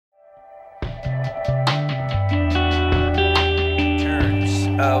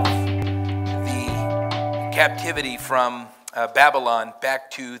captivity from Babylon back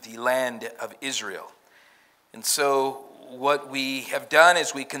to the land of Israel. And so what we have done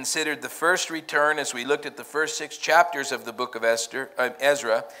is we considered the first return as we looked at the first 6 chapters of the book of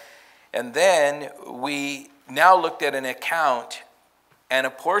Ezra. And then we now looked at an account and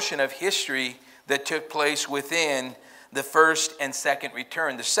a portion of history that took place within the first and second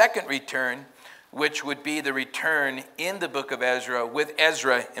return. The second return, which would be the return in the book of Ezra with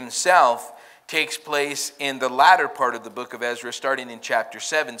Ezra himself, takes place in the latter part of the book of Ezra, starting in chapter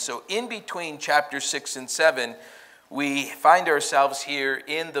 7. So in between chapter 6 and 7, we find ourselves here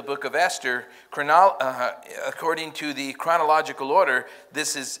in the book of Esther. According to the chronological order,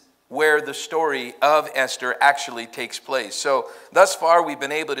 this is where the story of Esther actually takes place. So thus far, we've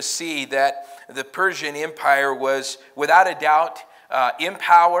been able to see that the Persian Empire was without a doubt in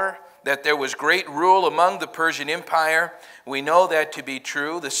power, that there was great rule among the Persian Empire. We know that to be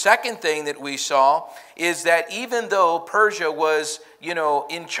true. The second thing that we saw is that even though Persia was,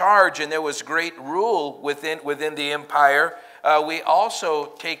 in charge and there was great rule within the empire, we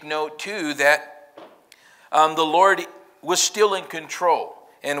also take note too that the Lord was still in control.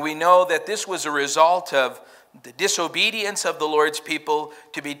 And we know that this was a result of the disobedience of the Lord's people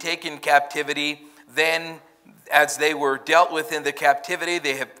to be taken captivity. Then as they were dealt with in the captivity,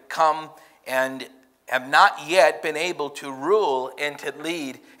 they have come and have not yet been able to rule and to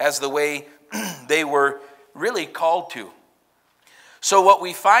lead as the way they were really called to. So what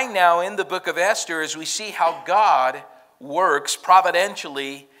we find now in the book of Esther is we see how God works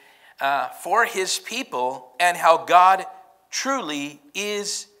providentially for his people, and how God truly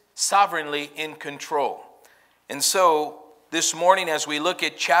is sovereignly in control. And so this morning, as we look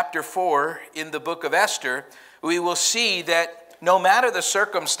at chapter 4 in the book of Esther, we will see that no matter the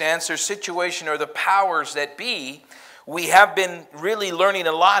circumstance or situation or the powers that be, we have been really learning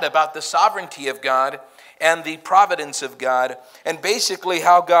a lot about the sovereignty of God and the providence of God, and basically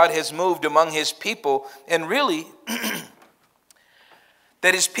how God has moved among his people, and really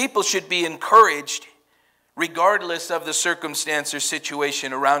that his people should be encouraged regardless of the circumstance or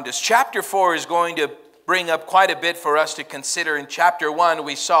situation around us. Chapter 4 is going to bring up quite a bit for us to consider. In chapter 1,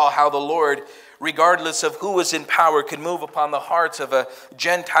 we saw how the Lord, regardless of who was in power, could move upon the hearts of a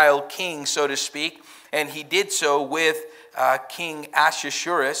Gentile king, so to speak. And he did so with King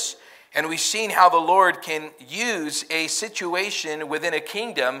Ahasuerus. And we've seen how the Lord can use a situation within a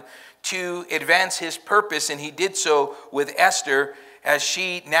kingdom to advance his purpose. And he did so with Esther, as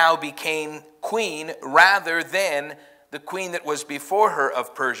she now became queen rather than the queen that was before her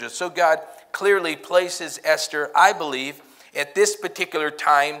of Persia. So God clearly places Esther, I believe, at this particular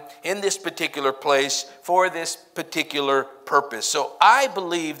time, in this particular place, for this particular purpose. So I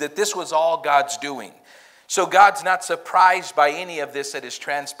believe that this was all God's doing. So God's not surprised by any of this that is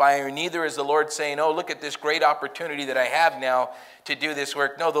transpiring. Neither is the Lord saying, oh, look at this great opportunity that I have now to do this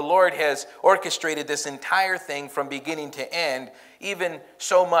work. No, the Lord has orchestrated this entire thing from beginning to end, even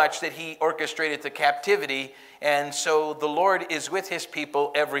so much that he orchestrated the captivity. And so the Lord is with his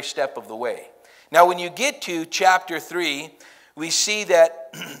people every step of the way. Now, when you get to chapter 3, we see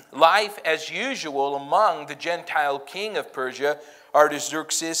that life as usual among the Gentile king of Persia,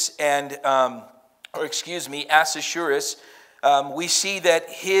 Artaxerxes and, Ahasuerus, we see that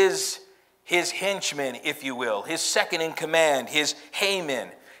his henchman, if you will, his second in command, his Haman.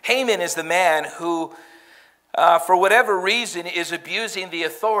 Haman is the man who, for whatever reason, is abusing the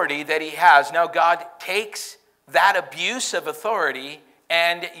authority that he has. Now, God takes that abuse of authority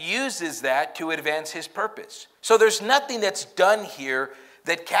and uses that to advance his purpose. So there's nothing that's done here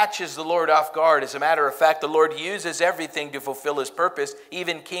that catches the Lord off guard. As a matter of fact, the Lord uses everything to fulfill his purpose.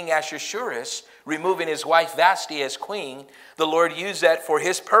 Even King Ahasuerus, removing his wife Vashti as queen, the Lord used that for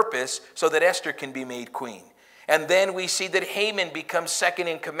his purpose so that Esther can be made queen. And then we see that Haman becomes second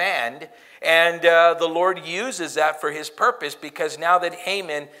in command, and the Lord uses that for his purpose, because now that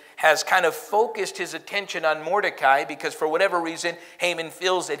Haman has kind of focused his attention on Mordecai, because for whatever reason, Haman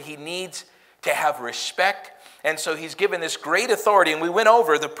feels that he needs to have respect. And so he's given this great authority, and we went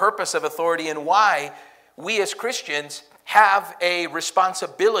over the purpose of authority and why we as Christians have a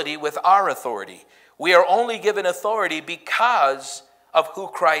responsibility with our authority. We are only given authority because of who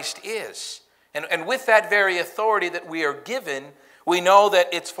Christ is. And with that very authority that we are given, we know that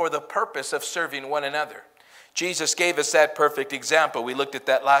it's for the purpose of serving one another. Jesus gave us that perfect example. We looked at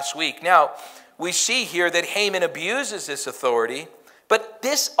that last week. Now, we see here that Haman abuses this authority, but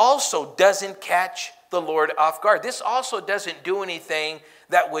this also doesn't catch the Lord off guard. This also doesn't do anything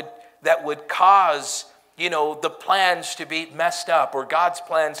that would cause, the plans to be messed up, or God's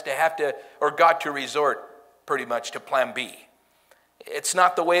plans or God to resort pretty much to plan B. It's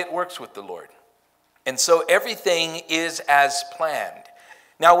not the way it works with the Lord. And so everything is as planned.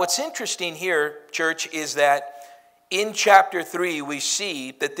 Now what's interesting here, church, is that in chapter 3 we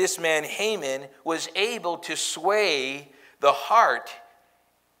see that this man Haman was able to sway the heart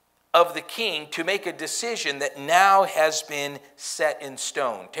of the king to make a decision that now has been set in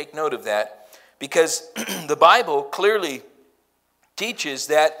stone. Take note of that, because the Bible clearly teaches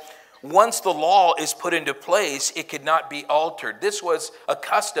that once the law is put into place, it could not be altered. This was a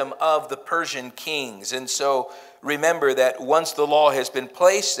custom of the Persian kings. And so remember that once the law has been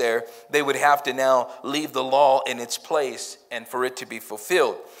placed there, they would have to now leave the law in its place and for it to be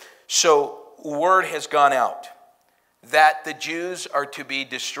fulfilled. So word has gone out that the Jews are to be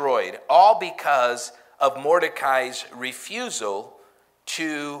destroyed, all because of Mordecai's refusal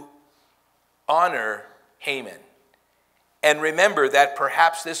to honor Haman. And remember that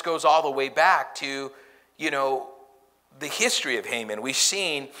perhaps this goes all the way back to, the history of Haman. We've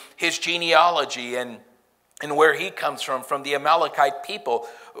seen his genealogy and where he comes from the Amalekite people.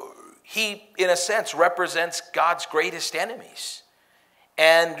 He, in a sense, represents God's greatest enemies.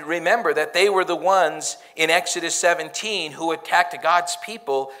 And remember that they were the ones in Exodus 17 who attacked God's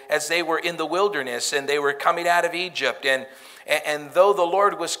people as they were in the wilderness and they were coming out of Egypt. And though the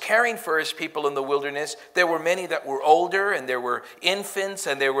Lord was caring for his people in the wilderness, there were many that were older, and there were infants,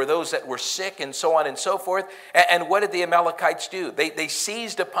 and there were those that were sick, and so on and so forth. And what did the Amalekites do? They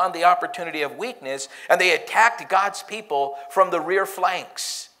seized upon the opportunity of weakness, and they attacked God's people from the rear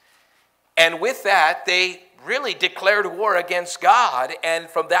flanks. And with that, they really declared war against God, and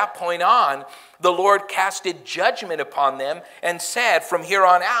from that point on, the Lord casted judgment upon them and said, from here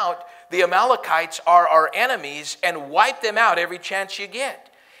on out, the Amalekites are our enemies, and wipe them out every chance you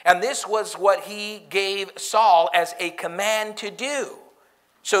get. And this was what he gave Saul as a command to do.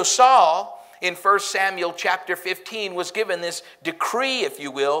 So Saul, in 1 Samuel chapter 15, was given this decree, if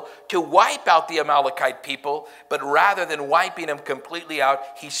you will, to wipe out the Amalekite people, but rather than wiping them completely out,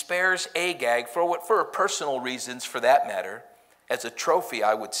 he spares Agag, for personal reasons for that matter, as a trophy,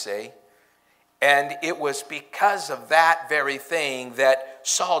 I would say. And it was because of that very thing that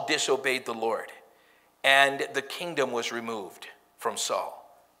Saul disobeyed the Lord. And the kingdom was removed from Saul.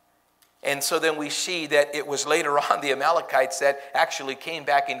 And so then we see that it was later on the Amalekites that actually came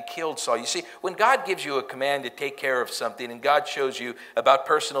back and killed Saul. You see, when God gives you a command to take care of something, and God shows you about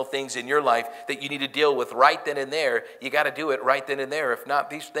personal things in your life that you need to deal with right then and there, you got to do it right then and there. If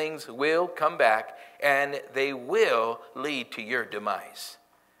not, these things will come back and they will lead to your demise.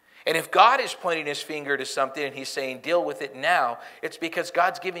 And if God is pointing his finger to something and he's saying, deal with it now, it's because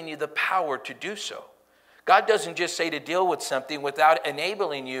God's giving you the power to do so. God doesn't just say to deal with something without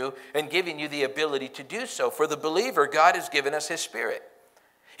enabling you and giving you the ability to do so. For the believer, God has given us his Spirit.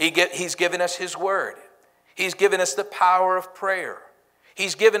 He's given us his word. He's given us the power of prayer.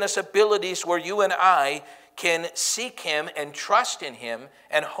 He's given us abilities where you and I can seek him and trust in him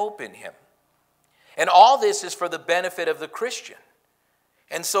and hope in him. And all this is for the benefit of the Christian.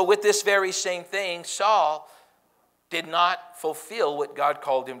 And so with this very same thing, Saul did not fulfill what God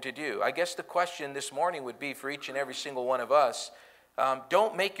called him to do. I guess the question this morning would be for each and every single one of us,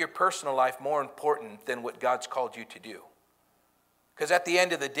 don't make your personal life more important than what God's called you to do. Because at the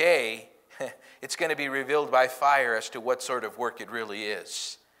end of the day, it's going to be revealed by fire as to what sort of work it really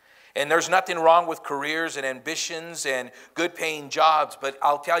is. And there's nothing wrong with careers and ambitions and good-paying jobs, but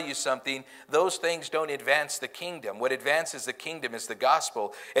I'll tell you something, those things don't advance the kingdom. What advances the kingdom is the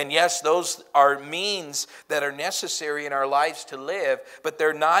gospel. And yes, those are means that are necessary in our lives to live, but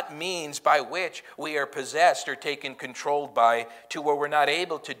they're not means by which we are possessed or taken controlled by to where we're not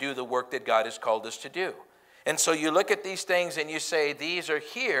able to do the work that God has called us to do. And so you look at these things and you say, these are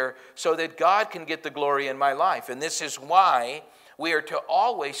here so that God can get the glory in my life. And this is why we are to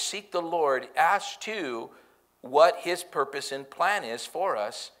always seek the Lord as to what his purpose and plan is for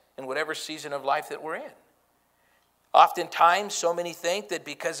us in whatever season of life that we're in. Oftentimes, so many think that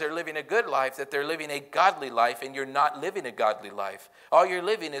because they're living a good life, that they're living a godly life, and you're not living a godly life. All you're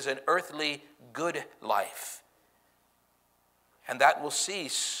living is an earthly good life. And that will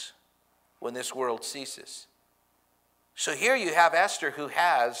cease when this world ceases. So here you have Esther, who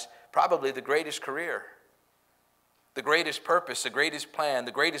has probably the greatest career, the greatest purpose, the greatest plan,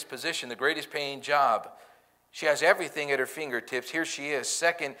 the greatest position, the greatest paying job. She has everything at her fingertips. Here she is,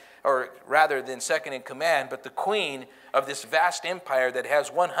 second in command, but the queen of this vast empire that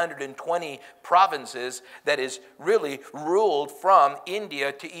has 120 provinces that is really ruled from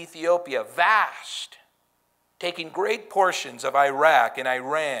India to Ethiopia. Vast. Taking great portions of Iraq and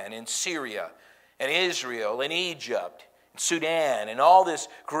Iran and Syria and Israel and Egypt Sudan, and all this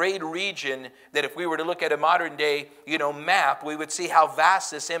great region that if we were to look at a modern day, map, we would see how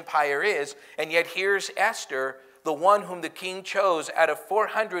vast this empire is. And yet here's Esther, the one whom the king chose out of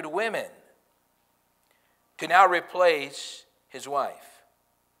 400 women to now replace his wife,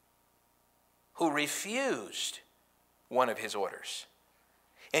 who refused one of his orders.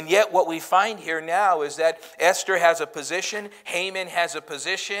 And yet what we find here now is that Esther has a position, Haman has a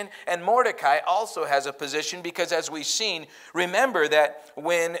position, and Mordecai also has a position, because as we've seen, remember that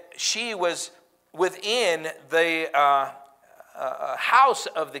when she was within the house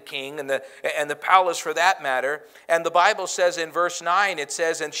of the king and the palace for that matter, and the Bible says in verse 9, it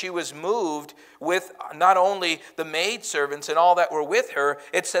says, and she was moved with not only the maidservants and all that were with her,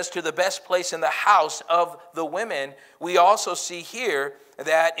 it says to the best place in the house of the women. We also see here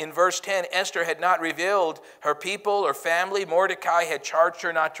that in verse 10, Esther had not revealed her people or family. Mordecai had charged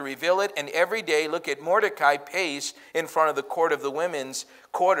her not to reveal it. And every day, look at Mordecai paced in front of the court of the women's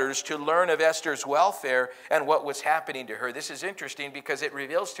quarters to learn of Esther's welfare and what was happening to her. This is interesting because it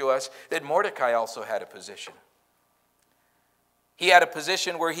reveals to us that Mordecai also had a position. He had a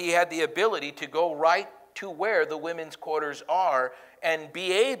position where he had the ability to go right to where the women's quarters are and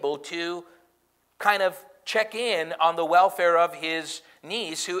be able to kind of check in on the welfare of his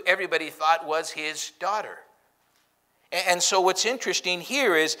niece, who everybody thought was his daughter. And so what's interesting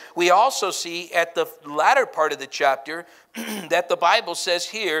here is we also see at the latter part of the chapter that the Bible says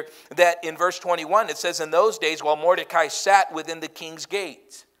here that in verse 21, it says, in those days while Mordecai sat within the king's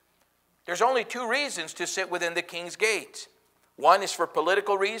gate. There's only two reasons to sit within the king's gate. One is for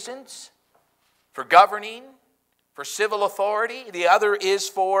political reasons, for governing, for civil authority. The other is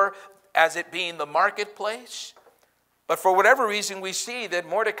for, as it being the marketplace. But for whatever reason, we see that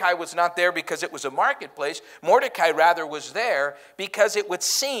Mordecai was not there because it was a marketplace. Mordecai rather was there because it would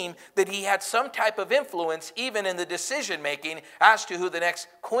seem that he had some type of influence even in the decision-making as to who the next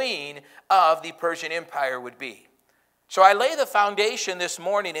queen of the Persian Empire would be. So I lay the foundation this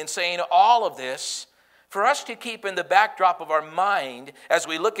morning in saying all of this for us to keep in the backdrop of our mind as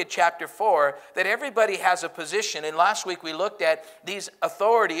we look at chapter 4, that everybody has a position. And last week we looked at these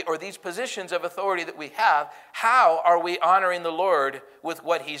authority or these positions of authority that we have. How are we honoring the Lord with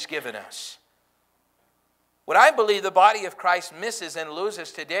what he's given us? What I believe the body of Christ misses and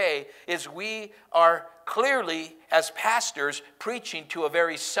loses today is we are clearly, as pastors, preaching to a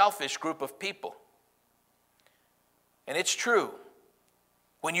very selfish group of people. And it's true.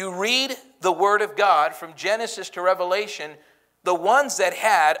 When you read the Word of God from Genesis to Revelation, the ones that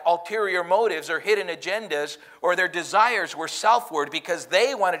had ulterior motives or hidden agendas or their desires were self-ward because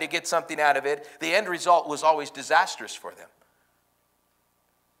they wanted to get something out of it, the end result was always disastrous for them.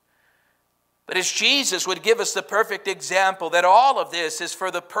 But as Jesus would give us the perfect example that all of this is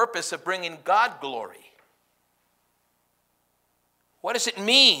for the purpose of bringing God glory. What does it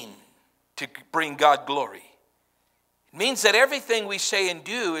mean to bring God glory? It means that everything we say and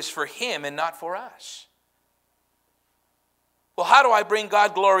do is for him and not for us. Well, how do I bring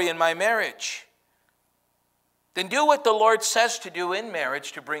God glory in my marriage? Then do what the Lord says to do in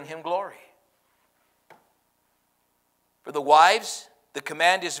marriage to bring him glory. For the wives, the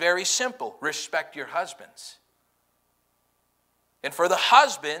command is very simple. Respect your husbands. And for the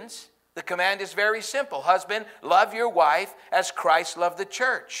husbands, the command is very simple. Husband, love your wife as Christ loved the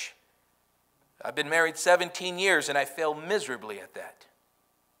church. I've been married 17 years and I fail miserably at that.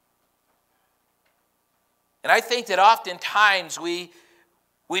 And I think that oftentimes we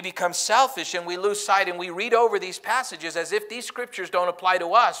become selfish and we lose sight and we read over these passages as if these scriptures don't apply to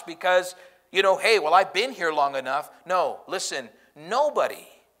us because, hey, well, I've been here long enough. No, listen, nobody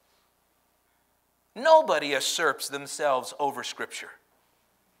usurps themselves over Scripture.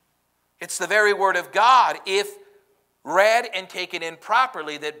 It's the very Word of God, if read and taken in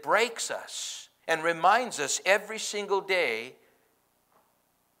properly, that breaks us and reminds us every single day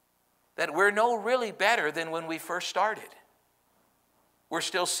that we're no really better than when we first started. We're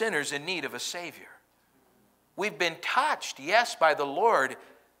still sinners in need of a Savior. We've been touched, yes, by the Lord,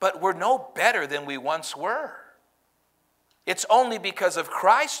 but we're no better than we once were. It's only because of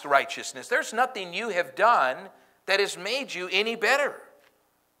Christ's righteousness. There's nothing you have done that has made you any better.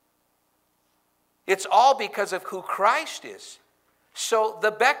 It's all because of who Christ is. So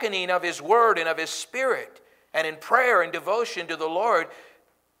the beckoning of his word and of his spirit and in prayer and devotion to the Lord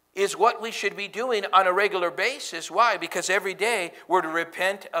is what we should be doing on a regular basis. Why? Because every day we're to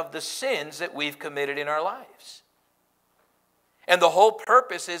repent of the sins that we've committed in our lives. And the whole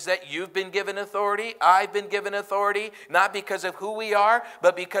purpose is that you've been given authority, I've been given authority, not because of who we are,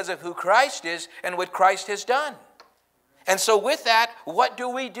 but because of who Christ is and what Christ has done. And so with that, what do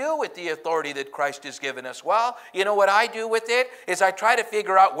we do with the authority that Christ has given us? Well, you know what I do with it is I try to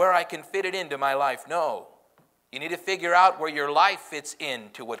figure out where I can fit it into my life. No. You need to figure out where your life fits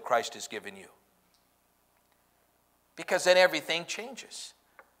into what Christ has given you. Because then everything changes.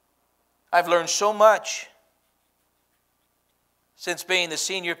 I've learned so much since being the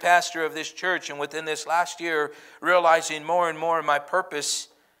senior pastor of this church, and within this last year, realizing more and more my purpose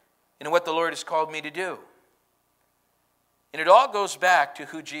in what the Lord has called me to do. And it all goes back to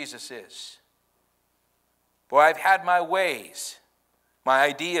who Jesus is. Boy, I've had my ways, my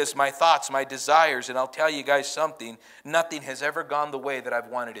ideas, my thoughts, my desires, and I'll tell you guys something, nothing has ever gone the way that I've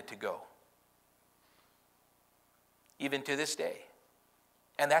wanted it to go. Even to this day.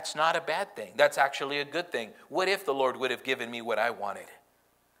 And that's not a bad thing. That's actually a good thing. What if the Lord would have given me what I wanted?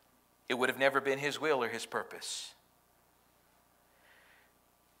 It would have never been His will or His purpose.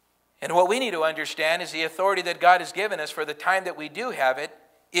 And what we need to understand is the authority that God has given us for the time that we do have it.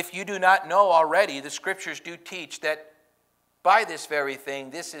 If you do not know already, the Scriptures do teach that by this very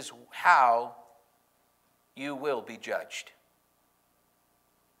thing, this is how you will be judged.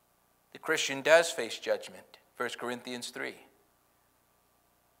 The Christian does face judgment. 1 Corinthians 3.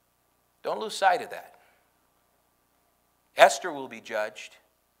 Don't lose sight of that. Esther will be judged.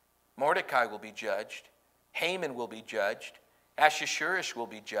 Mordecai will be judged. Haman will be judged. Ahasuerus will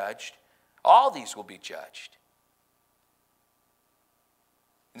be judged. All these will be judged.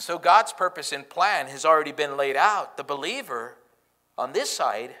 And so God's purpose and plan has already been laid out. The believer on this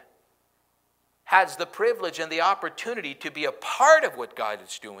side has the privilege and the opportunity to be a part of what God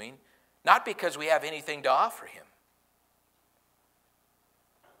is doing, not because we have anything to offer Him.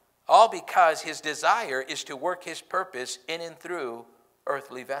 All because His desire is to work His purpose in and through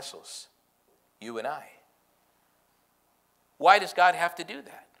earthly vessels, you and I. Why does God have to do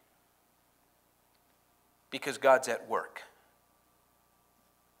that? Because God's at work.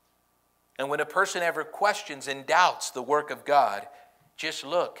 And when a person ever questions and doubts the work of God, just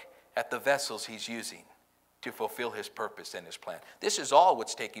look at the vessels He's using to fulfill His purpose and His plan. This is all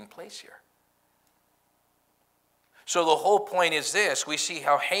what's taking place here. So the whole point is this. We see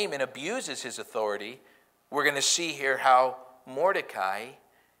how Haman abuses his authority. We're going to see here how Mordecai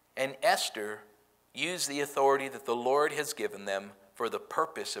and Esther use the authority that the Lord has given them for the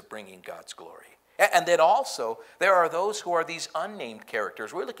purpose of bringing God's glory. And then also, there are those who are these unnamed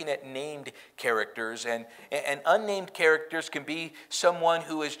characters. We're looking at named characters, and unnamed characters can be someone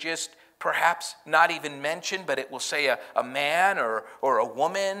who is just perhaps not even mentioned, but it will say a man or a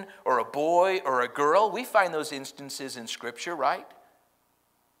woman or a boy or a girl. We find those instances in Scripture, right?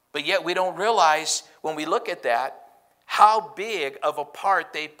 But yet we don't realize when we look at that how big of a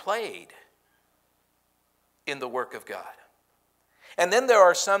part they played in the work of God. And then there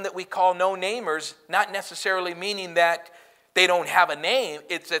are some that we call no-namers, not necessarily meaning that they don't have a name.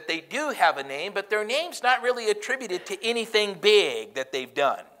 It's that they do have a name, but their name's not really attributed to anything big that they've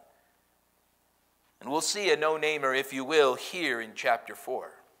done. And we'll see a no-namer, if you will, here in chapter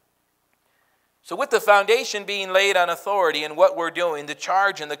 4. So with the foundation being laid on authority and what we're doing, the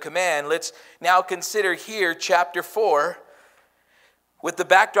charge and the command, let's now consider here chapter 4 with the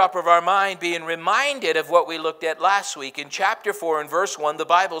backdrop of our mind being reminded of what we looked at last week. In chapter 4 and verse 1, the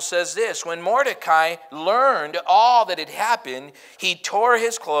Bible says this: when Mordecai learned all that had happened, he tore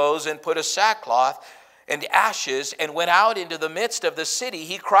his clothes and put a sackcloth and ashes and went out into the midst of the city.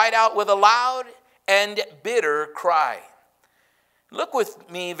 He cried out with a loud and bitter cry. Look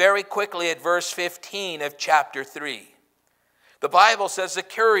with me very quickly at verse 15 of chapter 3. The Bible says the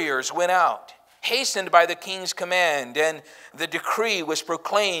couriers went out, hastened by the king's command, and the decree was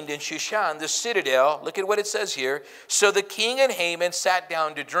proclaimed in Shushan, the citadel. Look at what it says here. So the king and Haman sat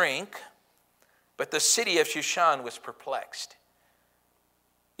down to drink, but the city of Shushan was perplexed.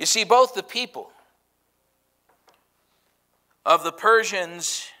 You see, both the people of the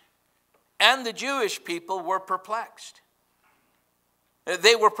Persians and the Jewish people were perplexed.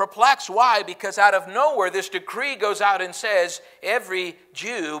 They were perplexed. Why? Because out of nowhere, this decree goes out and says, every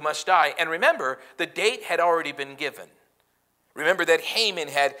Jew must die. And remember, the date had already been given. Remember that Haman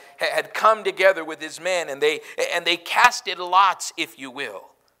had come together with his men, and they casted lots, if you will.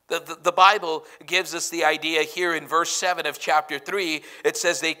 The Bible gives us the idea here in verse 7 of chapter 3. It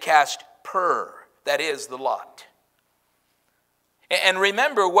says they cast pur, that is, the lot. And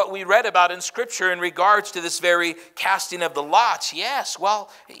remember what we read about in Scripture in regards to this very casting of the lots. Yes,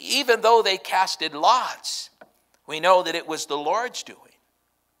 well, even though they casted lots, we know that it was the Lord's doing.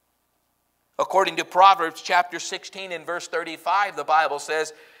 According to Proverbs chapter 16 and verse 35, the Bible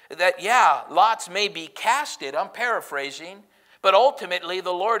says that, yeah, lots may be casted, I'm paraphrasing, but ultimately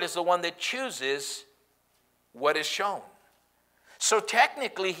the Lord is the one that chooses what is shown. So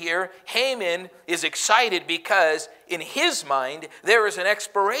technically here, Haman is excited because in his mind, there is an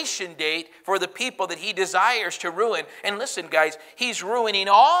expiration date for the people that he desires to ruin. And listen, guys, he's ruining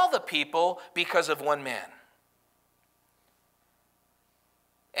all the people because of one man.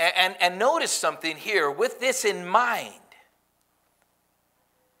 And notice something here. With this in mind,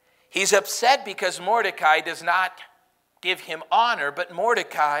 he's upset because Mordecai does not give him honor, but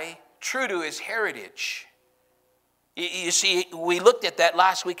Mordecai, true to his heritage. You see, we looked at that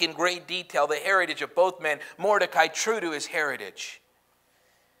last week in great detail, the heritage of both men. Mordecai, true to his heritage,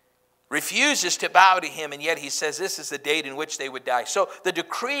 refuses to bow to him, and yet he says this is the date in which they would die. So the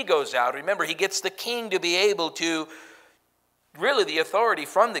decree goes out. Remember, he gets the king to be able to, really the authority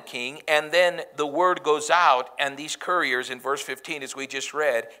from the king, and then the word goes out, and these couriers in verse 15, as we just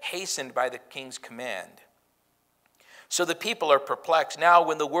read, hastened by the king's command. So the people are perplexed. Now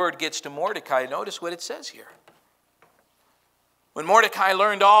when the word gets to Mordecai, notice what it says here. When Mordecai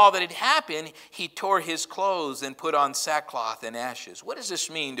learned all that had happened, he tore his clothes and put on sackcloth and ashes. What does this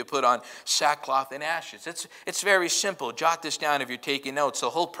mean, to put on sackcloth and ashes? It's very simple. Jot this down if you're taking notes. The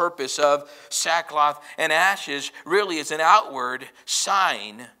whole purpose of sackcloth and ashes really is an outward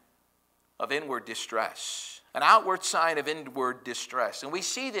sign of inward distress. An outward sign of inward distress. And we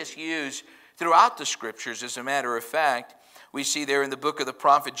see this used throughout the Scriptures, as a matter of fact. We see there in the book of the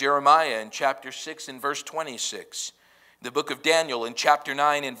prophet Jeremiah in chapter 6 and verse 26. The book of Daniel in chapter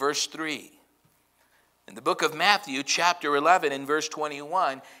 9 and verse 3. In the book of Matthew chapter 11 and verse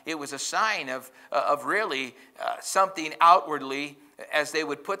 21, it was a sign of really something outwardly as they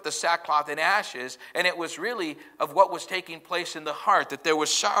would put the sackcloth and ashes, and it was really of what was taking place in the heart, that there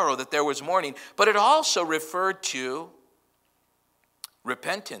was sorrow, that there was mourning, but it also referred to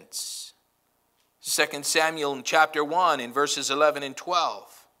repentance. 2 Samuel in chapter 1 in verses 11 and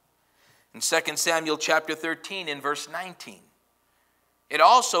 12. In 2 Samuel chapter 13 in verse 19. It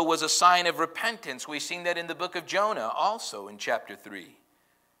also was a sign of repentance. We've seen that in the book of Jonah also in chapter 3.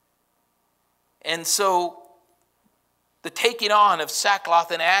 And so the taking on of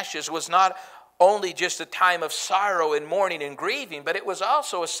sackcloth and ashes was not only just a time of sorrow and mourning and grieving, but it was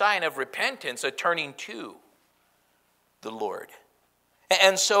also a sign of repentance, a turning to the Lord.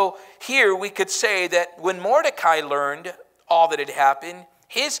 And so here we could say that when Mordecai learned all that had happened,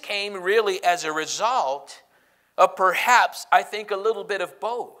 his came really as a result of perhaps, I think, a little bit of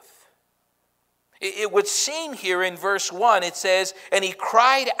both. It would seem here in verse 1, it says, and he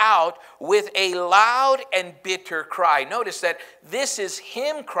cried out with a loud and bitter cry. Notice that this is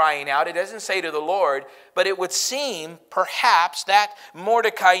him crying out. It doesn't say to the Lord, but it would seem perhaps that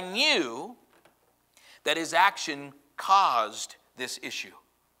Mordecai knew that his action caused this issue.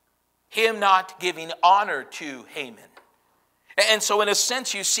 Him not giving honor to Haman. And so in a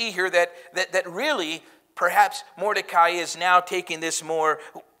sense you see here that really perhaps Mordecai is now taking this more,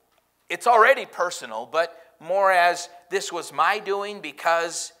 it's already personal, but more as this was my doing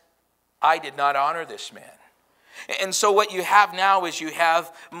because I did not honor this man. And so what you have now is you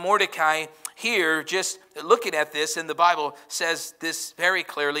have Mordecai here just looking at this, and the Bible says this very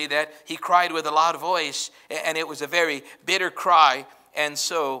clearly, that he cried with a loud voice, and it was a very bitter cry. And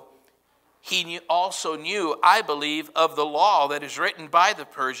so he also knew, I believe, of the law that is written by the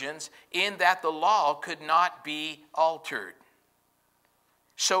Persians, in that the law could not be altered.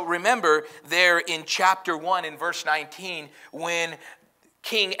 So remember there in chapter 1 in verse 19, when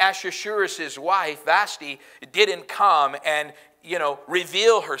King Ahasuerus' wife, Vashti, didn't come and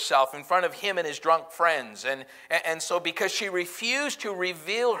reveal herself in front of him and his drunk friends. And so because she refused to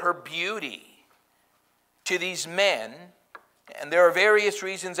reveal her beauty to these men, and there are various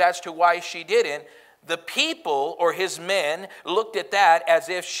reasons as to why she didn't, the people or his men looked at that as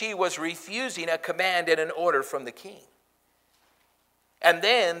if she was refusing a command and an order from the king. And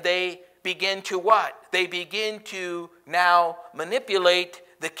then they begin to what? They begin to now manipulate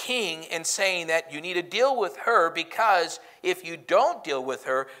the king in saying that you need to deal with her, because if you don't deal with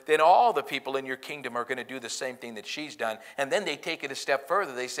her, then all the people in your kingdom are going to do the same thing that she's done. And then they take it a step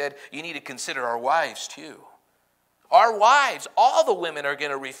further. They said, you need to consider our wives too. Our wives, all the women are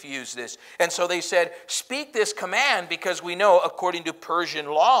going to refuse this. And so they said, speak this command, because we know according to Persian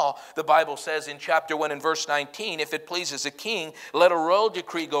law, the Bible says in chapter 1 and verse 19, if it pleases a king, let a royal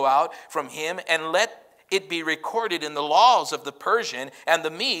decree go out from him, and let it be recorded in the laws of the Persian and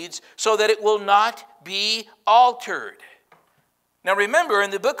the Medes, so that it will not be altered. Now remember,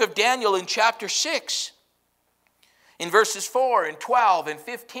 in the book of Daniel in chapter 6, in verses 4 and 12 and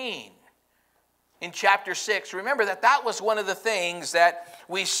 15, in chapter 6, remember that was one of the things that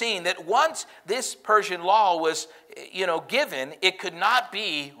we've seen, that once this Persian law was, given, it could not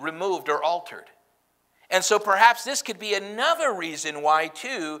be removed or altered. And so perhaps this could be another reason why,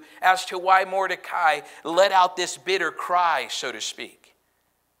 too, as to why Mordecai let out this bitter cry, so to speak.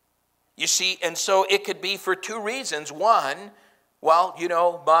 You see, and so it could be for two reasons. One, well,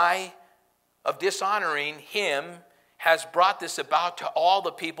 my of dishonoring him has brought this about to all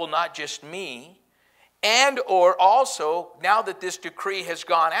the people, not just me. And or also, now that this decree has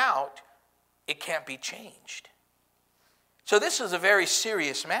gone out, it can't be changed. So this is a very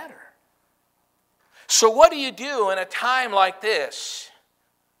serious matter. So what do you do in a time like this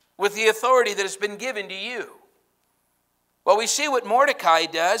with the authority that has been given to you? Well, we see what Mordecai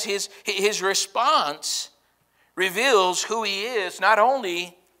does. His response reveals who he is, not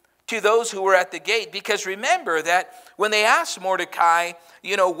only to those who were at the gate, because remember that when they asked Mordecai,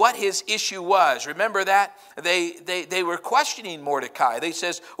 what his issue was, remember that they were questioning Mordecai. They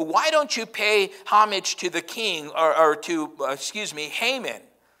says, why don't you pay homage to the king or to Haman?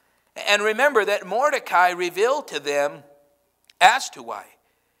 And remember that Mordecai revealed to them as to why.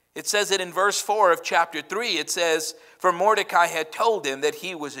 It says it in verse 4 of chapter 3. It says, for Mordecai had told him that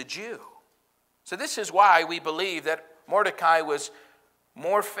he was a Jew. So this is why we believe that Mordecai was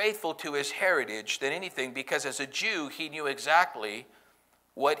more faithful to his heritage than anything, because as a Jew, he knew exactly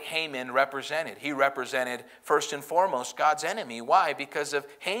what Haman represented. He represented, first and foremost, God's enemy. Why? Because of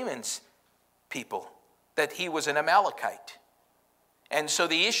Haman's people, that he was an Amalekite. And so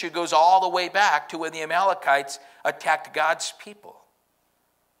the issue goes all the way back to when the Amalekites attacked God's people.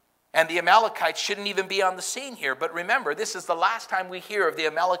 And the Amalekites shouldn't even be on the scene here. But remember, this is the last time we hear of the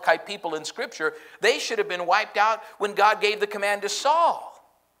Amalekite people in Scripture. They should have been wiped out when God gave the command to Saul.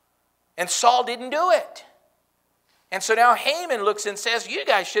 And Saul didn't do it. And so now Haman looks and says, you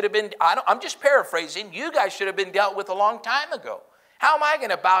guys should have been, I'm just paraphrasing, you guys should have been dealt with a long time ago. How am I going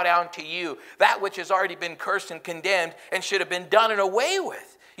to bow down to you, that which has already been cursed and condemned and should have been done and away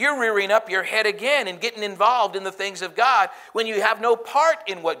with? You're rearing up your head again and getting involved in the things of God when you have no part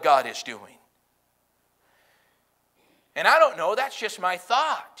in what God is doing. And I don't know, that's just my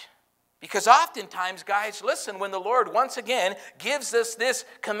thought. Because oftentimes, guys, listen, when the Lord once again gives us this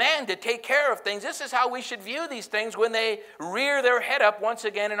command to take care of things, this is how we should view these things when they rear their head up once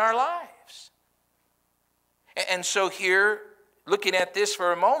again in our lives. And so here, looking at this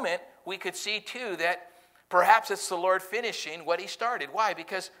for a moment, we could see too that perhaps it's the Lord finishing what he started. Why?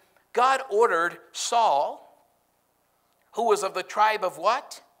 Because God ordered Saul, who was of the tribe of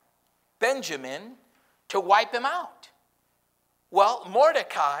what? Benjamin, to wipe him out. Well,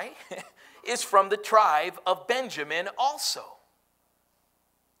 Mordecai is from the tribe of Benjamin also.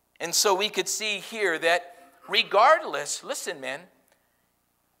 And so we could see here that regardless, listen men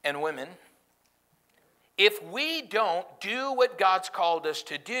and women, if we don't do what God's called us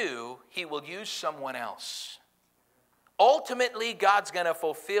to do, he will use someone else. Ultimately, God's going to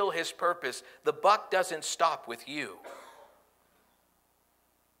fulfill his purpose. The buck doesn't stop with you.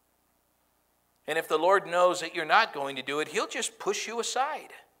 And if the Lord knows that you're not going to do it, he'll just push you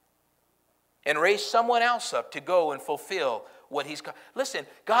aside and raise someone else up to go and fulfill what he's called. Listen,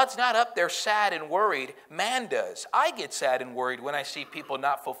 God's not up there sad and worried. Man does. I get sad and worried when I see people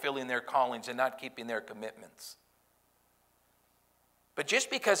not fulfilling their callings and not keeping their commitments. But just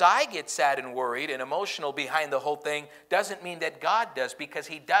because I get sad and worried and emotional behind the whole thing doesn't mean that God does, because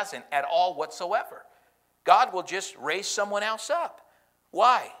he doesn't at all whatsoever. God will just raise someone else up.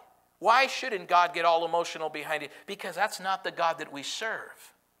 Why? Why shouldn't God get all emotional behind it? Because that's not the God that we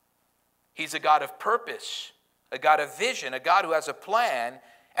serve. He's a God of purpose, a God of vision, a God who has a plan,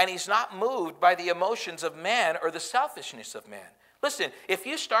 and he's not moved by the emotions of man or the selfishness of man. Listen, if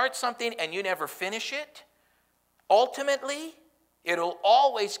you start something and you never finish it, ultimately, it'll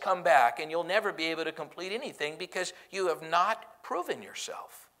always come back and you'll never be able to complete anything because you have not proven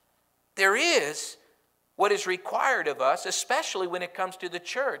yourself. There is what is required of us, especially when it comes to the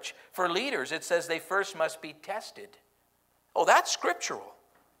church. For leaders, it says they first must be tested. Oh, that's scriptural.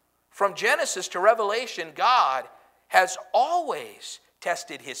 From Genesis to Revelation, God has always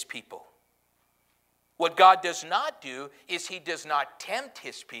tested his people. What God does not do is he does not tempt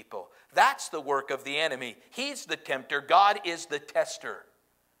his people. That's the work of the enemy. He's the tempter. God is the tester.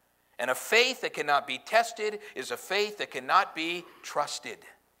 And a faith that cannot be tested is a faith that cannot be trusted.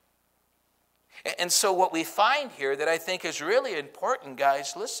 And so what we find here that I think is really important,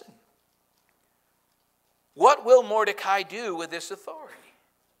 guys, listen. What will Mordecai do with this authority?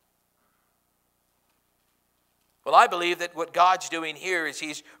 Well, I believe that what God's doing here is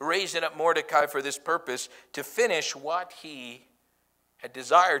he's raising up Mordecai for this purpose, to finish what he had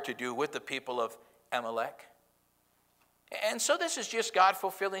desired to do with the people of Amalek. And so this is just God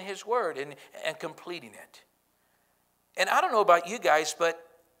fulfilling his word and completing it. And I don't know about you guys, but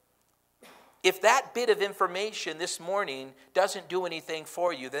If that bit of information this morning doesn't do anything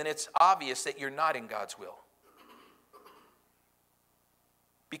for you, then it's obvious that you're not in God's will.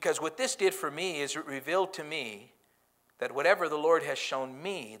 Because what this did for me is it revealed to me that whatever the Lord has shown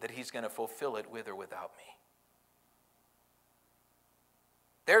me, that He's going to fulfill it with or without me.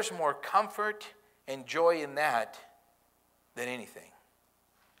 There's more comfort and joy in that than anything.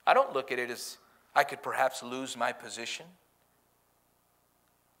 I don't look at it as I could perhaps lose my position.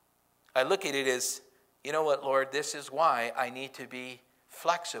 I look at it as, you know what, Lord, this is why I need to be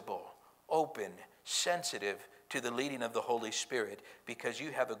flexible, open, sensitive to the leading of the Holy Spirit, because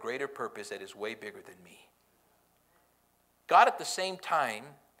you have a greater purpose that is way bigger than me. God at the same time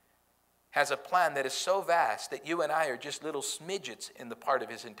has a plan that is so vast that you and I are just little smidgets in the part of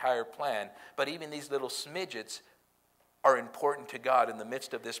His entire plan. But even these little smidgets are important to God in the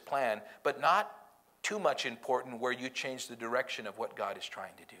midst of this plan, but not too much important where you change the direction of what God is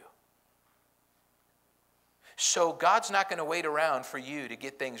trying to do. So God's not going to wait around for you to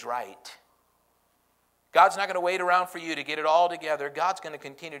get things right. God's not going to wait around for you to get it all together. God's going to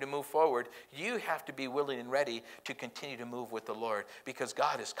continue to move forward. You have to be willing and ready to continue to move with the Lord, because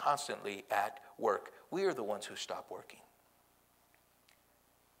God is constantly at work. We are the ones who stop working.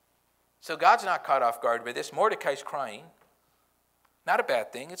 So God's not caught off guard by this. Mordecai's crying. Not a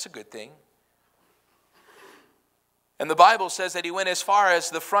bad thing. It's a good thing. And the Bible says that he went as far as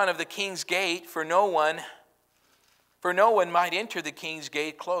the front of the king's gate, for no one might enter the king's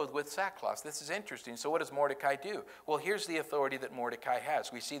gate clothed with sackcloth. This is interesting. So what does Mordecai do? Well, here's the authority that Mordecai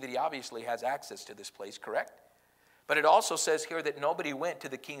has. We see that he obviously has access to this place, correct? But it also says here that nobody went to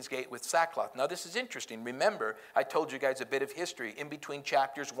the king's gate with sackcloth. Now, this is interesting. Remember, I told you guys a bit of history in between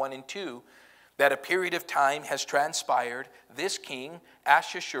chapters 1 and 2, that a period of time has transpired. This king,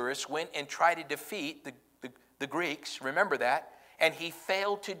 Ahasuerus, went and tried to defeat the Greeks. Remember that? And he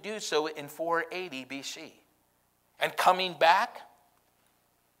failed to do so in 480 BC. And coming back,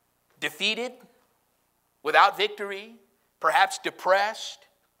 defeated, without victory, perhaps depressed,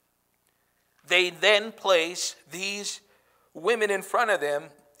 they then place these women in front of him,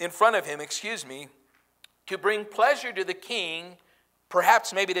 to bring pleasure to the king,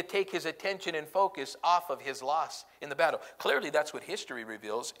 perhaps maybe to take his attention and focus off of his loss in the battle. Clearly, that's what history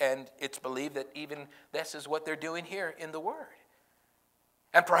reveals, and it's believed that even this is what they're doing here in the Word.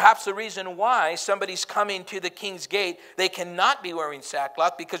 And perhaps the reason why somebody's coming to the king's gate, they cannot be wearing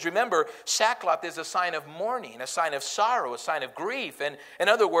sackcloth, because remember, sackcloth is a sign of mourning, a sign of sorrow, a sign of grief. And in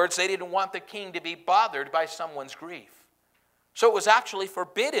other words, they didn't want the king to be bothered by someone's grief. So it was actually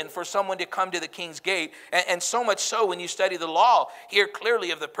forbidden for someone to come to the king's gate. And so much so, when you study the law here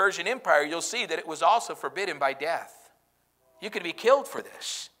clearly of the Persian Empire, you'll see that it was also forbidden by death. You could be killed for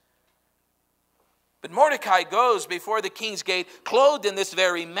this. But Mordecai goes before the king's gate clothed in this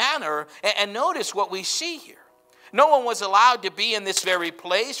very manner. And notice what we see here. No one was allowed to be in this very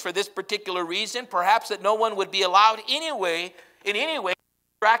place for this particular reason. Perhaps that no one would be allowed in any way to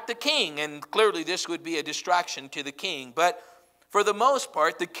distract the king. And clearly this would be a distraction to the king. But for the most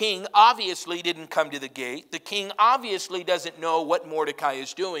part, the king obviously didn't come to the gate. The king obviously doesn't know what Mordecai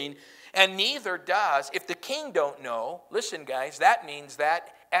is doing. And neither does, if the king don't know, listen guys, that means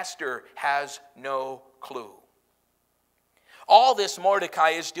that Esther has no clue. All this Mordecai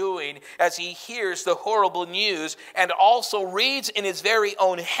is doing as he hears the horrible news and also reads in his very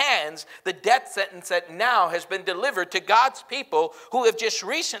own hands the death sentence that now has been delivered to God's people who have just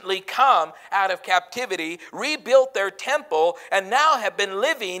recently come out of captivity, rebuilt their temple, and now have been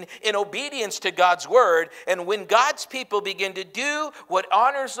living in obedience to God's word. And when God's people begin to do what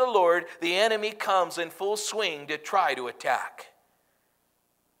honors the Lord, the enemy comes in full swing to try to attack.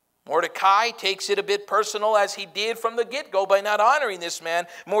 Mordecai takes it a bit personal, as he did from the get-go by not honoring this man.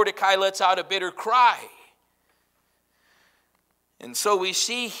 Mordecai lets out a bitter cry. And so we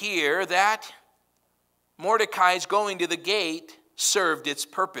see here that Mordecai's going to the gate served its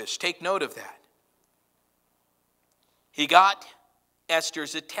purpose. Take note of that. He got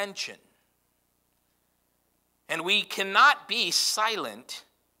Esther's attention. And we cannot be silent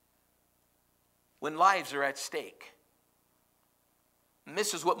when lives are at stake. And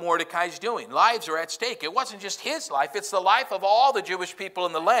this is what Mordecai's doing. Lives are at stake. It wasn't just his life. It's the life of all the Jewish people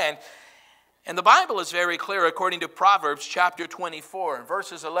in the land. And the Bible is very clear, according to Proverbs chapter 24, and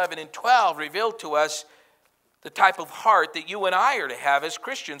verses 11 and 12 reveal to us the type of heart that you and I are to have as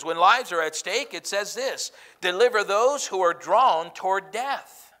Christians. When lives are at stake, it says this: deliver those who are drawn toward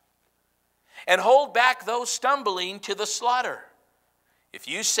death, and hold back those stumbling to the slaughter. If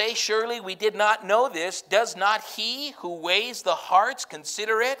you say, surely we did not know this, does not he who weighs the hearts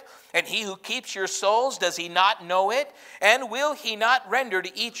consider it? And he who keeps your souls, does he not know it? And will he not render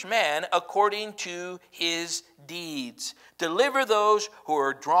to each man according to his deeds? Deliver those who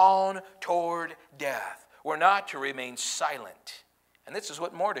are drawn toward death. We're not to remain silent. And this is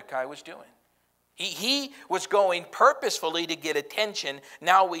what Mordecai was doing. He was going purposefully to get attention.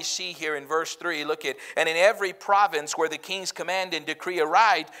 Now we see here in verse 3, look at, and in every province where the king's command and decree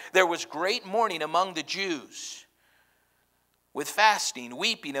arrived, there was great mourning among the Jews, with fasting,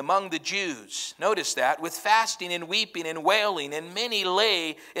 weeping among the Jews. Notice that, with fasting and weeping and wailing, and many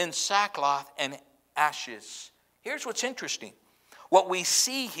lay in sackcloth and ashes. Here's what's interesting. What we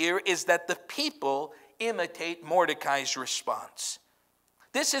see here is that the people imitate Mordecai's response.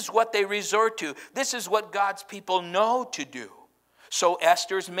 This is what they resort to. This is what God's people know to do. So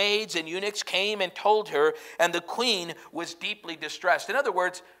Esther's maids and eunuchs came and told her, and the queen was deeply distressed. In other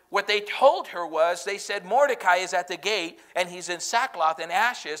words, what they told her was, they said, Mordecai is at the gate, and he's in sackcloth and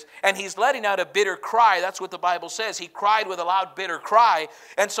ashes, and he's letting out a bitter cry. That's what the Bible says. He cried with a loud, bitter cry.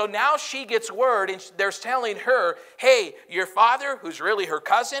 And so now she gets word, and they're telling her, hey, your father, who's really her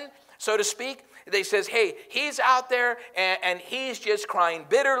cousin, so to speak, they says, hey, he's out there and he's just crying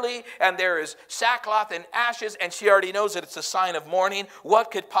bitterly, and there is sackcloth and ashes, and she already knows that it's a sign of mourning. What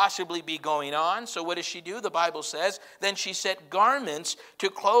could possibly be going on? So what does she do? The Bible says, then she set garments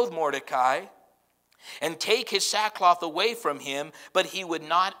to clothe Mordecai and take his sackcloth away from him, but he would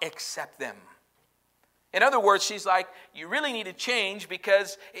not accept them. In other words, she's like, you really need to change,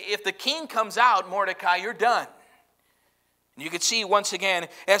 because if the king comes out, Mordecai, you're done. You can see once again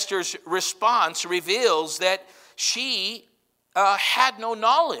Esther's response reveals that she had no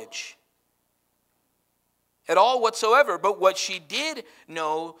knowledge at all whatsoever. But what she did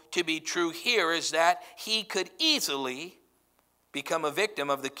know to be true here is that he could easily become a victim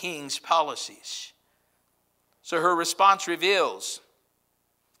of the king's policies. So her response reveals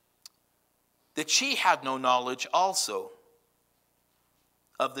that she had no knowledge also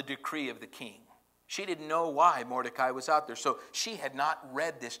of the decree of the king. She didn't know why Mordecai was out there. So she had not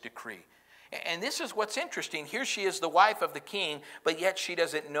read this decree. And this is what's interesting. Here she is the wife of the king, but yet she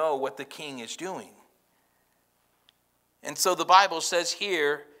doesn't know what the king is doing. And so the Bible says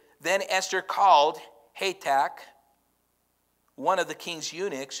here, then Esther called Hatak, one of the king's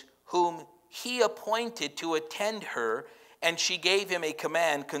eunuchs, whom he appointed to attend her, and she gave him a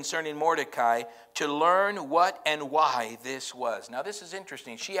command concerning Mordecai to learn what and why this was. Now this is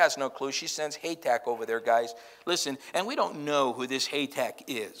interesting. She has no clue. She sends Hatak over there, guys. Listen, and we don't know who this Hatak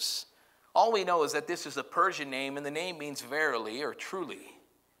is. All we know is that this is a Persian name, and the name means verily or truly.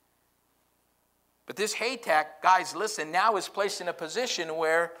 But this Hatak, guys, listen, now is placed in a position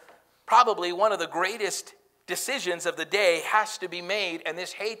where probably one of the greatest decisions of the day has to be made, and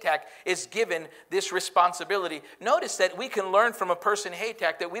this Hatak is given this responsibility. Notice that we can learn from a person,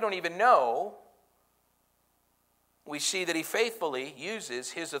 Hatak, that we don't even know. We see that he faithfully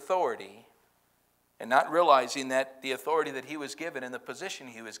uses his authority, and not realizing that the authority that he was given and the position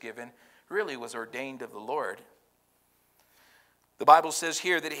he was given really was ordained of the Lord. The Bible says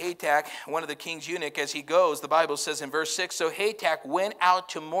here that Hatak, one of the king's eunuch, as he goes, the Bible says in verse 6, so Hatak went out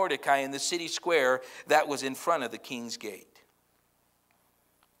to Mordecai in the city square that was in front of the king's gate.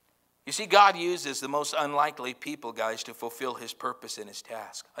 You see, God uses the most unlikely people, guys, to fulfill his purpose and his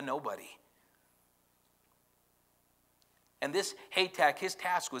task. A nobody. And this Hatak, his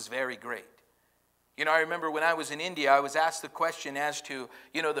task was very great. You know, I remember when I was in India, I was asked the question as to,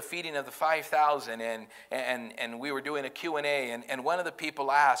 you know, the feeding of the 5,000, and we were doing a Q&A, and one of the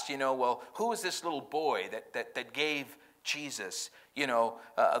people asked, you know, well, who is this little boy that gave Jesus, you know,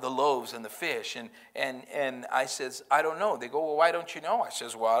 the loaves and the fish? And I says, I don't know. They go, well, why don't you know? I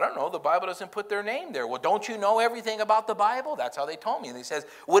says, well, I don't know. The Bible doesn't put their name there. Well, don't you know everything about the Bible? That's how they told me. And he says,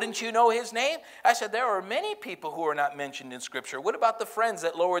 wouldn't you know his name? I said, there are many people who are not mentioned in Scripture. What about the friends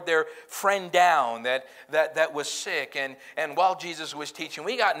that lowered their friend down that was sick? And while Jesus was teaching,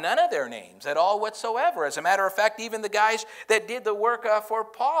 we got none of their names at all whatsoever. As a matter of fact, even the guys that did the work for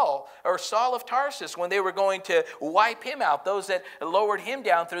Paul or Saul of Tarsus when they were going to wipe him out, those that lowered him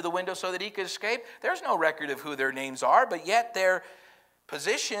down through the window so that he could escape, there's no record of who their names are, but yet their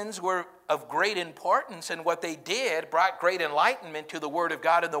positions were of great importance, and what they did brought great enlightenment to the Word of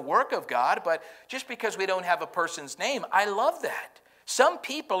God and the work of God. But just because we don't have a person's name, I love that. Some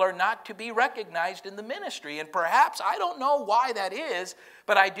people are not to be recognized in the ministry, and perhaps, I don't know why that is,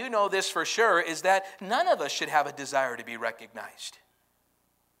 but I do know this for sure, is that none of us should have a desire to be recognized.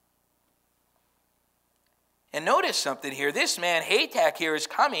 And notice something here. This man, Hatak, here is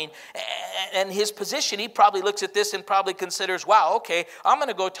coming, And his position, he probably looks at this and probably considers, wow, okay, I'm going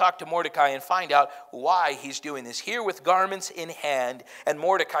to go talk to Mordecai and find out why he's doing this. Here with garments in hand, and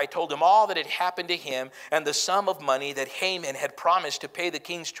Mordecai told him all that had happened to him and the sum of money that Haman had promised to pay the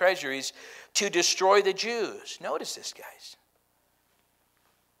king's treasuries to destroy the Jews. Notice this, guys.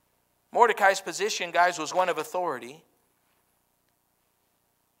 Mordecai's position, guys, was one of authority.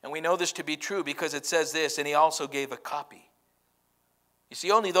 And we know this to be true because it says this, and he also gave a copy. You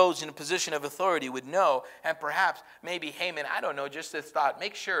see, only those in a position of authority would know, and perhaps maybe Haman, I don't know, just this thought,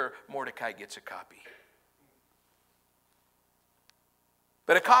 make sure Mordecai gets a copy.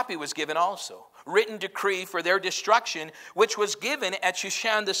 But a copy was given also, written decree for their destruction, which was given at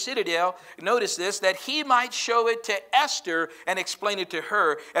Shushan the citadel. Notice this, that he might show it to Esther and explain it to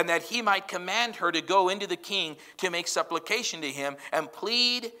her, and that he might command her to go into the king to make supplication to him and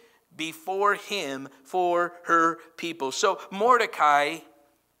plead before him for her people. So Mordecai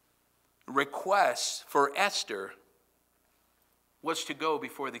requests for Esther was to go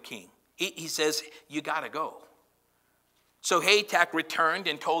before the king. He says, you got to go. So Hatak returned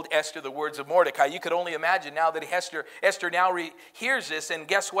and told Esther the words of Mordecai. You could only imagine now that Esther now hears this, and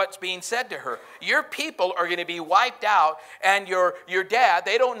guess what's being said to her? Your people are going to be wiped out, and your dad,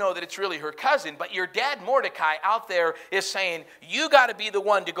 they don't know that it's really her cousin, but your dad Mordecai out there is saying, you got to be the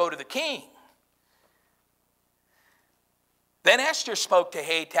one to go to the king. Then Esther spoke to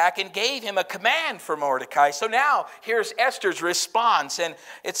Hatak and gave him a command for Mordecai. So now here's Esther's response. And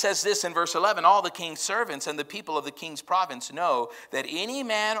it says this in verse 11, all the king's servants and the people of the king's province know that any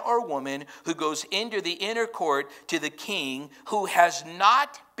man or woman who goes into the inner court to the king who has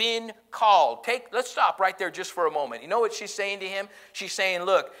not been called. Let's stop right there just for a moment. You know what she's saying to him? She's saying,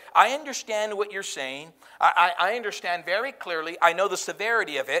 look, I understand what you're saying. I understand very clearly. I know the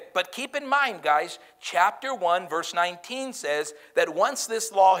severity of it. But keep in mind, guys, chapter 1, verse 19 says that once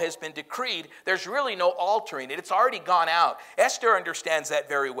this law has been decreed, there's really no altering it. It's already gone out. Esther understands that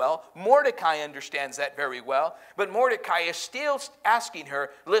very well. Mordecai understands that very well. But Mordecai is still asking her,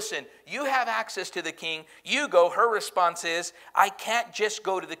 listen, you have access to the king. You go. Her response is, I can't just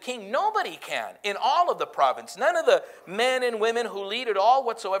go to the king. Nobody can in all of the province. None of the men and women who lead at all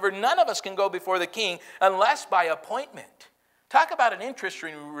whatsoever, none of us can go before the king unless by appointment. Talk about an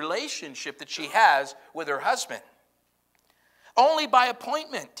interesting relationship that she has with her husband. Only by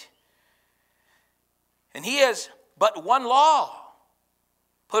appointment. And he has but one law,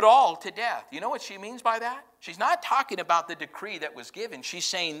 put all to death. You know what she means by that? She's not talking about the decree that was given. She's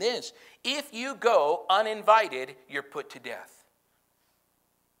saying this, if you go uninvited, you're put to death.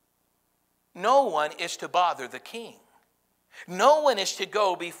 No one is to bother the king. No one is to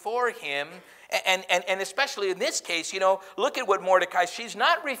go before him. And especially in this case, you know, look at what Mordecai, she's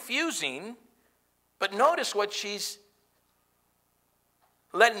not refusing, but notice what she's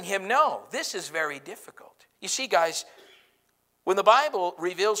letting him know. This is very difficult. You see, guys, when the Bible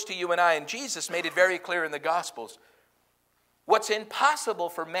reveals to you and I, and Jesus made it very clear in the Gospels, what's impossible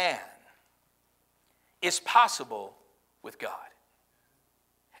for man is possible with God.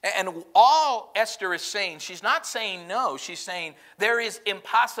 And all Esther is saying, she's not saying no, she's saying there is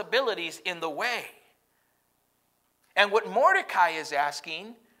impossibilities in the way. And what Mordecai is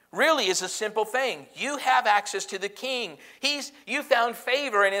asking really is a simple thing. You have access to the king. You found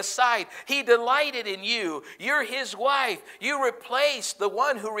favor in his sight. He delighted in you. You're his wife. You replaced the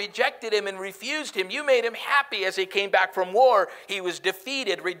one who rejected him and refused him. You made him happy as he came back from war. He was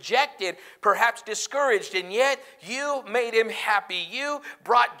defeated, rejected, perhaps discouraged, and yet you made him happy. You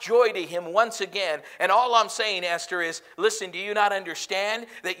brought joy to him once again. And all I'm saying, Esther, is, listen, do you not understand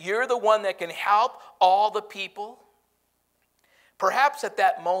that you're the one that can help all the people? Perhaps at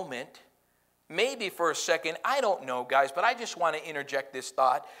that moment, maybe for a second, I don't know, guys, but I just want to interject this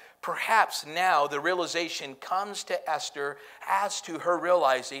thought. Perhaps now the realization comes to Esther as to her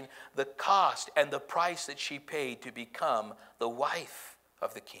realizing the cost and the price that she paid to become the wife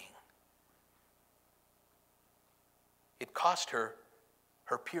of the king. It cost her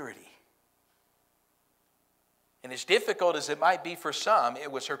her purity. And as difficult as it might be for some,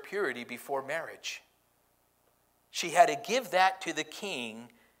 it was her purity before marriage. She had to give that to the king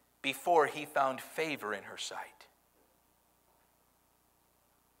before he found favor in her sight.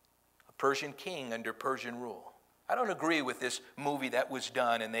 A Persian king under Persian rule. I don't agree with this movie that was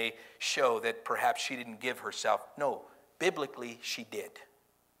done and they show that perhaps she didn't give herself. No, biblically she did.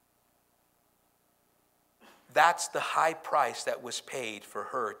 That's the high price that was paid for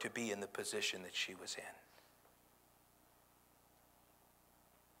her to be in the position that she was in.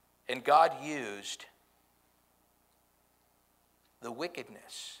 And God used the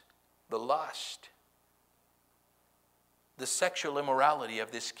wickedness, the lust, the sexual immorality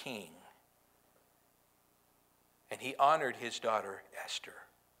of this king And he honored his daughter Esther.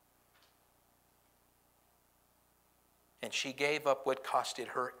 And she gave up what costed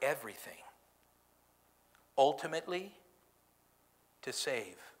her everything, ultimately to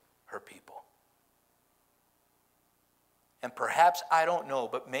save her people. And perhaps, I don't know,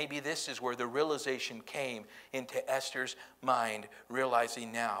 but maybe this is where the realization came into Esther's mind,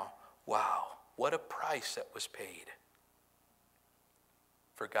 realizing now, wow, what a price that was paid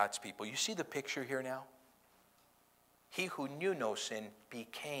for God's people. You see the picture here now? He who knew no sin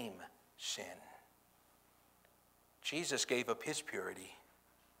became sin. Jesus gave up his purity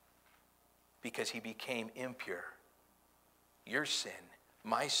because he became impure. Your sin,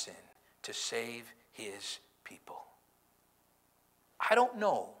 my sin, to save his people. I don't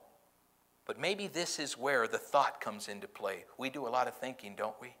know, but maybe this is where the thought comes into play. We do a lot of thinking,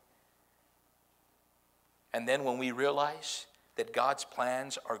 don't we? And then when we realize that God's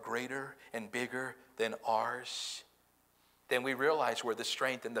plans are greater and bigger than ours, then we realize where the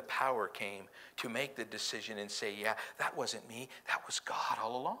strength and the power came to make the decision and say, yeah, that wasn't me, that was God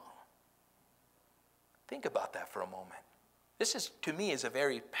all along. Think about that for a moment. This is, to me, is a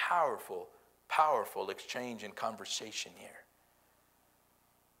very powerful, powerful exchange and conversation here.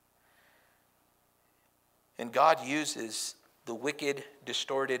 And God uses the wicked,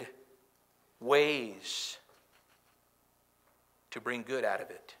 distorted ways to bring good out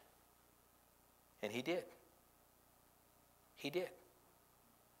of it. And he did. He did.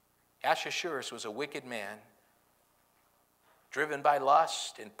 Ahasuerus was a wicked man, driven by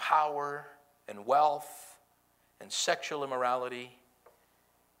lust and power and wealth and sexual immorality.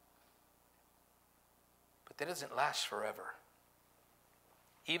 But that doesn't last forever.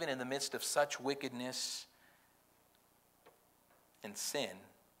 Even in the midst of such wickedness and sin,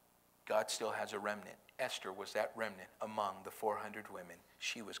 God still has a remnant. Esther was that remnant among the 400 women.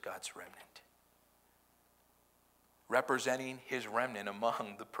 She was God's remnant, representing his remnant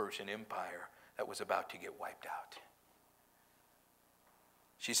among the Persian Empire that was about to get wiped out.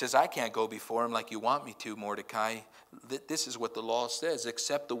 She says, I can't go before him like you want me to, Mordecai. This is what the law says,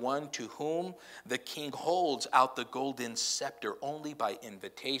 except the one to whom the king holds out the golden scepter only by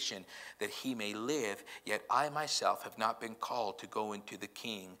invitation, that he may live. Yet I myself have not been called to go into the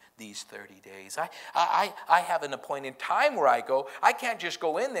king these 30 days. I have an appointed time where I go. I can't just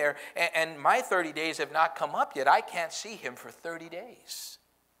go in there, and my 30 days have not come up yet. I can't see him for 30 days.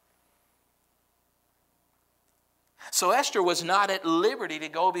 So Esther was not at liberty to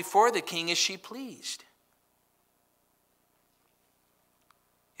go before the king as she pleased.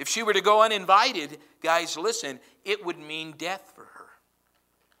 If she were to go uninvited, guys, listen, it would mean death for her.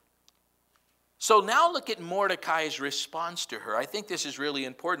 So now look at Mordecai's response to her. I think this is really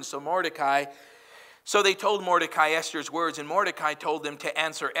important. So they told Mordecai Esther's words, and Mordecai told them to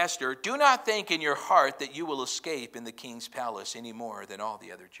answer Esther, do not think in your heart that you will escape in the king's palace any more than all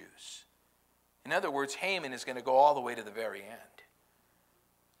the other Jews. In other words, Haman is going to go all the way to the very end.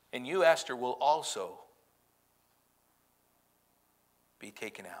 And you, Esther, will also be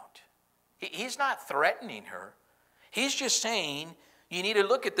taken out. He's not threatening her. He's just saying you need to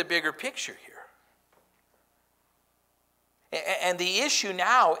look at the bigger picture here. And the issue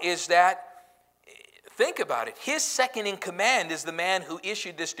now is that, think about it, his second in command is the man who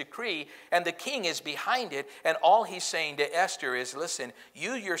issued this decree, and the king is behind it, and all he's saying to Esther is, listen,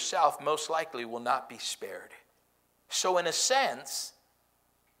 you yourself most likely will not be spared. So in a sense,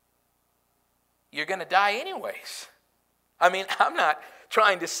 you're going to die anyways. I mean, I'm not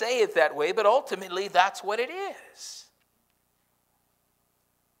trying to say it that way, but ultimately that's what it is.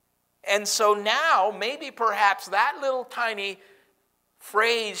 And so now, maybe perhaps that little tiny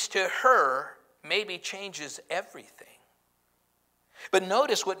phrase to her maybe changes everything. But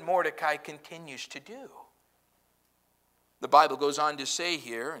notice what Mordecai continues to do. The Bible goes on to say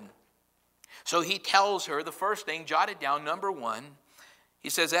here, and so he tells her the first thing, jotted down, number 1. He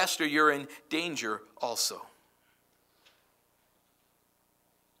says, Esther, you're in danger also.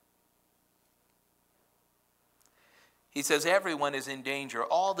 He says, everyone is in danger,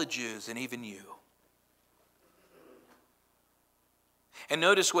 all the Jews and even you. And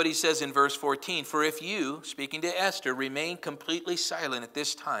notice what he says in verse 14. For if you, speaking to Esther, remain completely silent at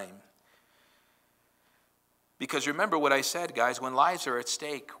this time. Because remember what I said, guys, when lives are at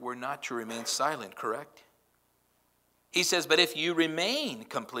stake, we're not to remain silent, correct? He says, but if you remain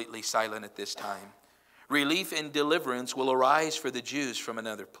completely silent at this time, relief and deliverance will arise for the Jews from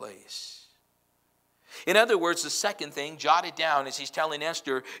another place. In other words, the second thing jotted down is he's telling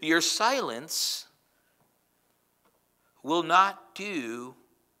Esther, your silence will not do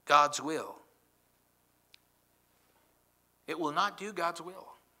God's will. It will not do God's will.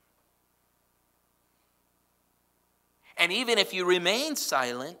 And even if you remain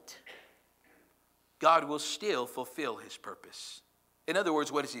silent, God will still fulfill his purpose. In other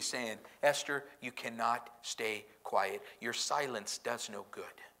words, what is he saying? Esther, you cannot stay quiet. Your silence does no good.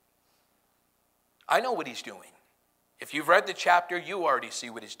 I know what he's doing. If you've read the chapter, you already see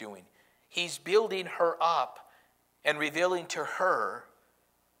what he's doing. He's building her up and revealing to her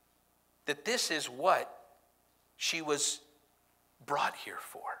that this is what she was brought here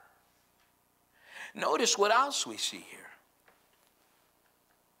for. Notice what else we see here.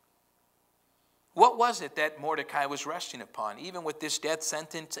 What was it that Mordecai was resting upon? Even with this death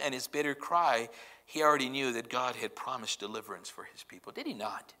sentence and his bitter cry, he already knew that God had promised deliverance for his people. Did he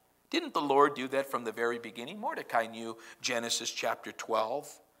not? Didn't the Lord do that from the very beginning? Mordecai knew Genesis chapter 12,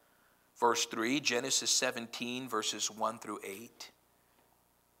 verse 3, Genesis 17, verses 1 through 8.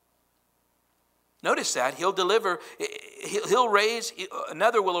 Notice that. He'll raise,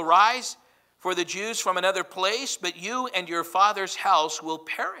 another will arise for the Jews from another place, but you and your father's house will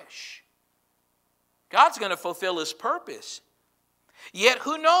perish. God's going to fulfill his purpose. Yet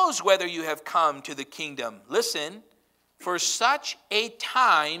who knows whether you have come to the kingdom? Listen, for such a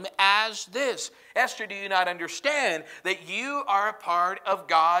time as this. Esther, do you not understand that you are a part of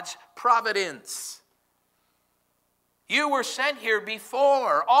God's providence? You were sent here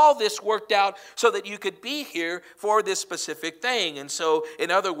before all this worked out so that you could be here for this specific thing. And so, in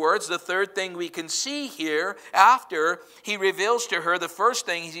other words, the third thing we can see here after he reveals to her, the first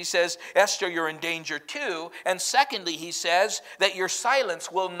thing he says, Esther, you're in danger too. And secondly, he says that your silence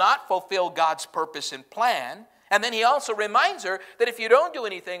will not fulfill God's purpose and plan. And then he also reminds her that if you don't do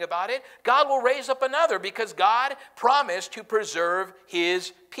anything about it, God will raise up another because God promised to preserve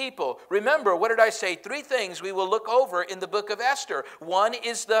his people. Remember, what did I say? 3 things we will look over in the book of Esther. One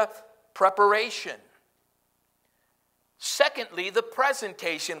is the preparation. Secondly, the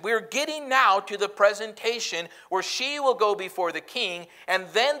presentation. We're getting now to the presentation where she will go before the king. And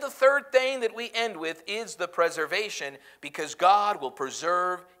then the third thing that we end with is the preservation, because God will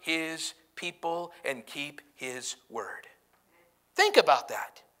preserve his people and keep his word. Think about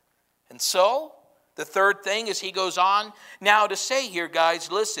that. And so, the third thing as he goes on now to say here,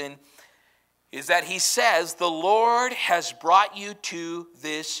 guys, listen, is that he says, the Lord has brought you to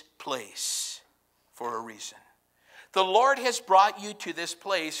this place for a reason. The Lord has brought you to this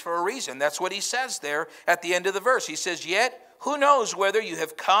place for a reason. That's what he says there at the end of the verse. He says, yet who knows whether you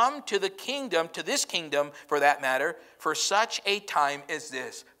have come to the kingdom, to this kingdom for that matter, for such a time as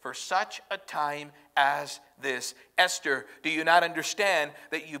this. For such a time as this. Esther, do you not understand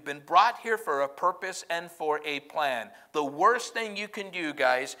that you've been brought here for a purpose and for a plan? The worst thing you can do,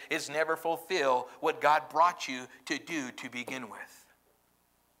 guys, is never fulfill what God brought you to do to begin with.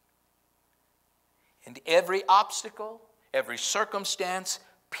 And every obstacle, every circumstance,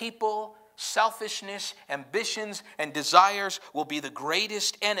 people, selfishness, ambitions, and desires will be the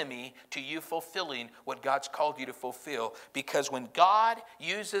greatest enemy to you fulfilling what God's called you to fulfill. Because when God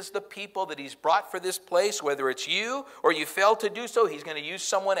uses the people that he's brought for this place, whether it's you or you fail to do so, he's going to use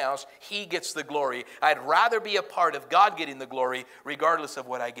someone else. He gets the glory. I'd rather be a part of God getting the glory regardless of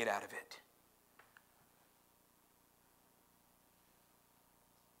what I get out of it.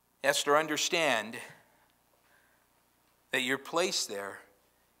 Esther, understand that your place there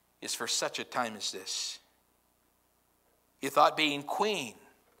is for such a time as this. You thought being queen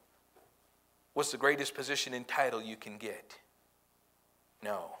was the greatest position and title you can get.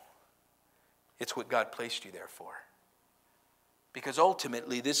 No. It's what God placed you there for. Because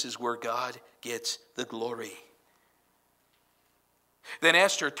ultimately, this is where God gets the glory. Then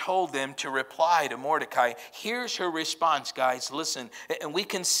Esther told them to reply to Mordecai. Here's her response, guys. Listen, and we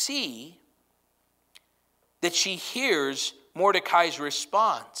can see that she hears Mordecai's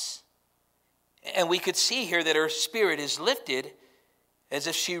response. And we could see here that her spirit is lifted as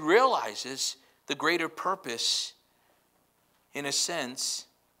if she realizes the greater purpose, in a sense,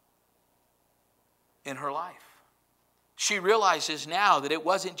 in her life. She realizes now that it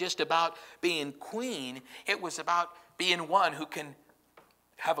wasn't just about being queen, it was about being one who can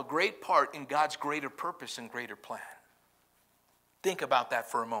have a great part in God's greater purpose and greater plan. Think about that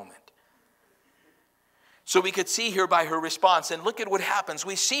for a moment. So we could see here by her response, and look at what happens.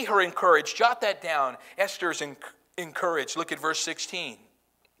 We see her encouraged. Jot that down. Esther's encouraged. Look at verse 16.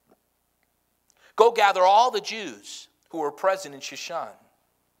 Go gather all the Jews who are present in Shushan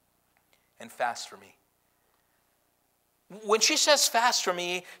and fast for me. When she says fast for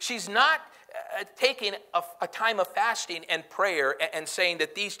me, she's not taking a time of fasting and prayer and saying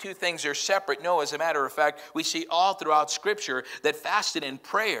that these two things are separate. No, as a matter of fact, we see all throughout Scripture that fasting and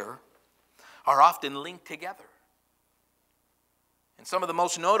prayer are often linked together. And some of the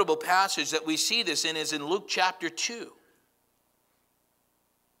most notable passage that we see this in is in Luke chapter 2.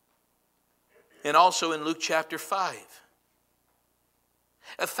 and also in Luke chapter 5.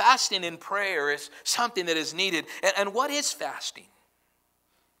 Fasting and prayer is something that is needed. And what is fasting?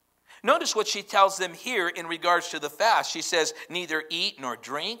 Notice what she tells them here in regards to the fast. She says, neither eat nor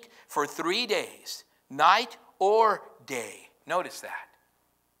drink for 3 days, night or day. Notice that.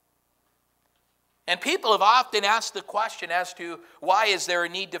 And people have often asked the question as to why is there a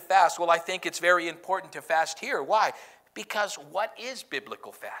need to fast? Well, I think it's very important to fast here. Why? Because what is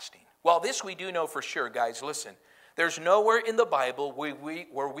biblical fasting? Well, this we do know for sure, guys. Listen, there's nowhere in the Bible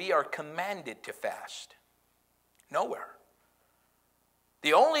where we are commanded to fast. Nowhere.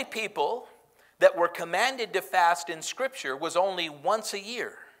 The only people that were commanded to fast in Scripture was only once a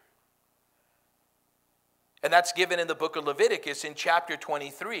year. And that's given in the book of Leviticus in chapter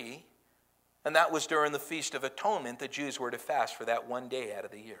 23. And that was during the Feast of Atonement. The Jews were to fast for that one day out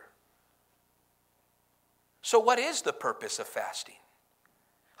of the year. So what is the purpose of fasting?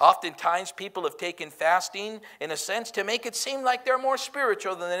 Oftentimes people have taken fasting in a sense to make it seem like they're more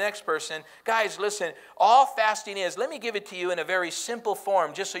spiritual than the next person. Guys, listen, all fasting is, let me give it to you in a very simple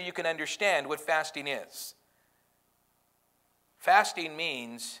form just so you can understand what fasting is. Fasting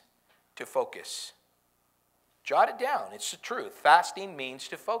means to focus. Jot it down, it's the truth. Fasting means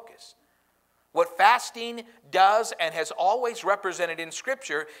to focus. What fasting does and has always represented in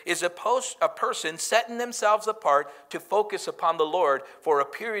Scripture is a person setting themselves apart to focus upon the Lord for a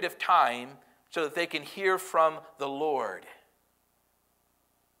period of time so that they can hear from the Lord.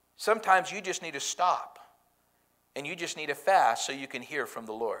 Sometimes you just need to stop and you just need to fast so you can hear from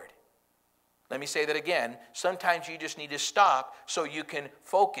the Lord. Let me say that again. Sometimes you just need to stop so you can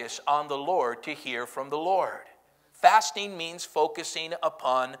focus on the Lord to hear from the Lord. Fasting means focusing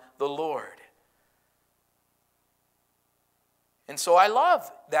upon the Lord. And so I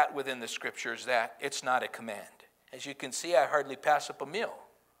love that within the Scriptures that it's not a command. As you can see, I hardly pass up a meal.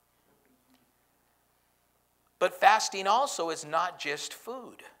 But fasting also is not just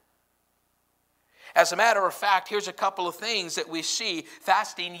food. As a matter of fact, here's a couple of things that we see.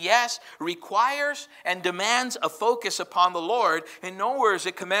 Fasting, yes, requires and demands a focus upon the Lord. And nowhere is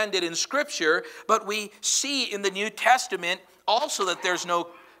it commanded in Scripture. But we see in the New Testament also that there's no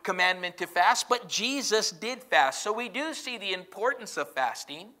commandment to fast, but Jesus did fast. So we do see the importance of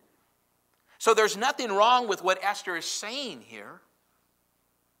fasting. So there's nothing wrong with what Esther is saying here.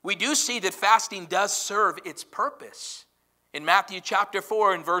 We do see that fasting does serve its purpose. In Matthew chapter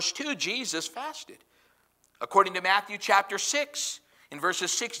 4 and verse 2, Jesus fasted. According to Matthew chapter 6, in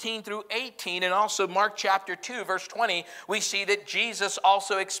verses 16 through 18, and also Mark chapter 2, verse 20, we see that Jesus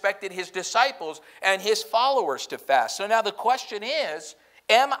also expected his disciples and his followers to fast. So now the question is,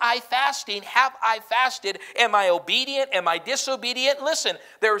 am I fasting? Have I fasted? Am I obedient? Am I disobedient? Listen,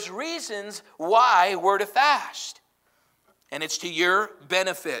 there's reasons why we're to fast. And it's to your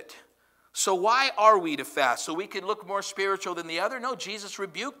benefit. So why are we to fast? So we could look more spiritual than the other? No, Jesus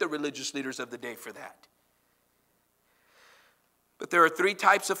rebuked the religious leaders of the day for that. But there are 3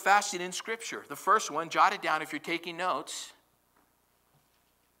 types of fasting in Scripture. The first one, jot it down if you're taking notes,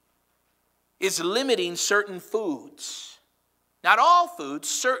 is limiting certain foods. Not all foods,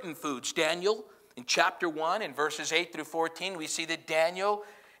 certain foods. Daniel, in chapter 1, in verses 8 through 14, we see that Daniel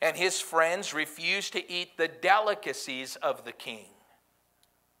and his friends refused to eat the delicacies of the king.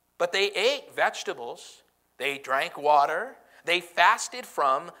 But they ate vegetables, they drank water, they fasted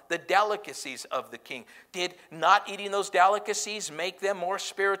from the delicacies of the king. Did not eating those delicacies make them more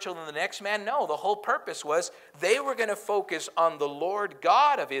spiritual than the next man? No, the whole purpose was they were going to focus on the Lord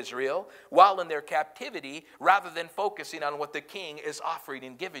God of Israel while in their captivity rather than focusing on what the king is offering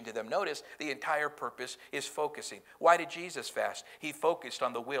and giving to them. Notice the entire purpose is focusing. Why did Jesus fast? He focused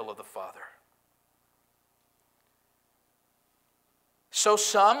on the will of the Father. So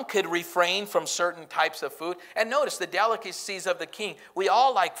some could refrain from certain types of food. And notice the delicacies of the king. We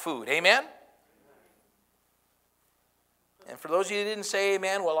all like food. Amen? And for those of you who didn't say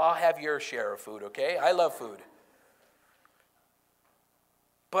amen, well, I'll have your share of food, okay? I love food.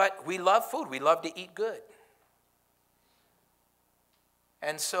 But we love food. We love to eat good.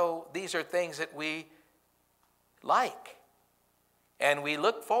 And so these are things that we like. And we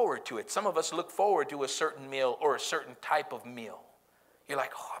look forward to it. Some of us look forward to a certain meal or a certain type of meal. You're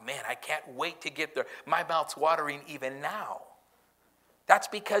like, oh man, I can't wait to get there. My mouth's watering even now. That's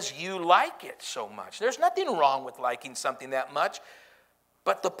because you like it so much. There's nothing wrong with liking something that much.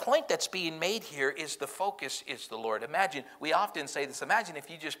 But the point that's being made here is the focus is the Lord. Imagine, we often say this, imagine if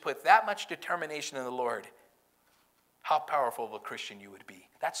you just put that much determination in the Lord. how powerful of a Christian you would be.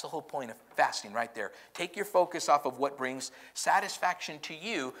 That's the whole point of fasting right there. Take your focus off of what brings satisfaction to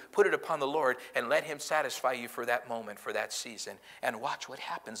you, put it upon the Lord, and let him satisfy you for that moment, for that season. And watch what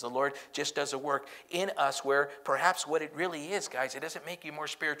happens. The Lord just does a work in us where perhaps what it really is, guys, it doesn't make you more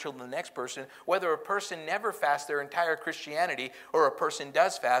spiritual than the next person. Whether a person never fasts their entire Christianity or a person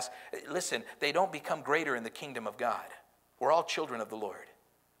does fast, listen, they don't become greater in the kingdom of God. We're all children of the Lord.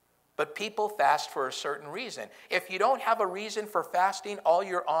 But people fast for a certain reason. If you don't have a reason for fasting, all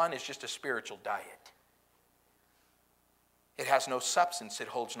you're on is just a spiritual diet. It has no substance. It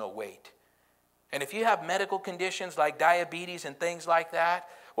holds no weight. And if you have medical conditions like diabetes and things like that,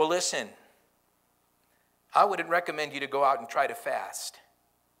 well, listen, I wouldn't recommend you to go out and try to fast.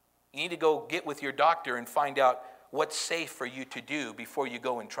 You need to go get with your doctor and find out what's safe for you to do before you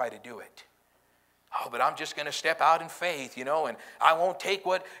go and try to do it. Oh, but I'm just going to step out in faith, and I won't take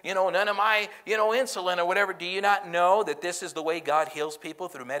none of my, insulin or whatever. Do you not know that this is the way God heals people,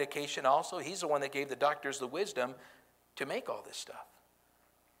 through medication also? He's the one that gave the doctors the wisdom to make all this stuff.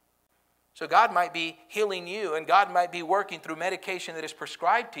 So God might be healing you, and God might be working through medication that is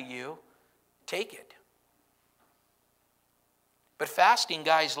prescribed to you. Take it. But fasting,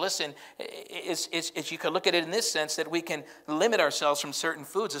 guys, listen, is you can look at it in this sense that we can limit ourselves from certain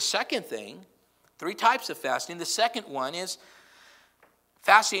foods. The second thing, 3 types of fasting. The second one is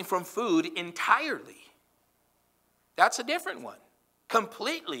fasting from food entirely. That's a different one.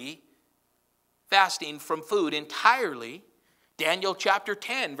 Completely fasting from food entirely. Daniel chapter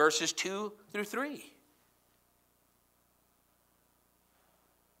 10, verses 2 through 3.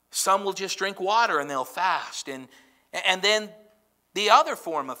 Some will just drink water and they'll fast. And then the other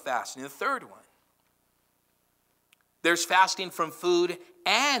form of fasting, the third one. There's fasting from food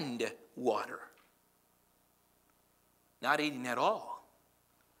and water. Not eating at all.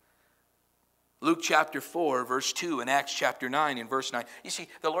 Luke chapter 4, verse 2, and Acts chapter 9 and verse 9. You see,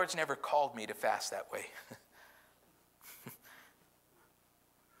 the Lord's never called me to fast that way.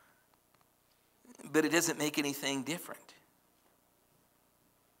 But it doesn't make anything different.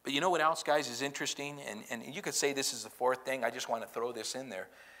 But you know what else, guys, is interesting? And you could say this is the fourth thing. I just want to throw this in there.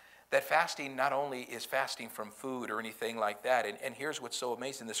 That fasting not only is fasting from food or anything like that. And here's what's so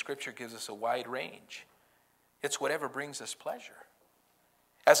amazing. The Scripture gives us a wide range. It's whatever brings us pleasure.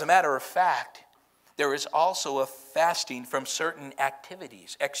 As a matter of fact, there is also a fasting from certain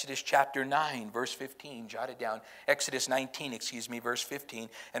activities. Exodus chapter 9, verse 15, jot it down. Exodus 19, verse 15,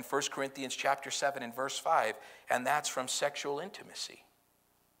 and 1 Corinthians chapter 7 and verse 5, and that's from sexual intimacy.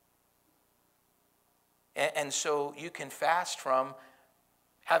 And so you can fast from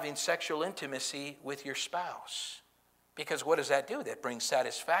having sexual intimacy with your spouse. Because what does that do? That brings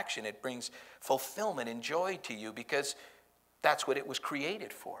satisfaction. It brings fulfillment and joy to you because that's what it was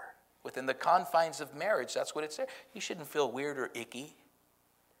created for. Within the confines of marriage, that's what it said. You shouldn't feel weird or icky.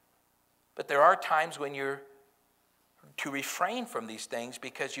 But there are times when you're to refrain from these things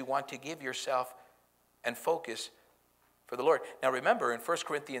because you want to give yourself and focus for the Lord. Now remember, in 1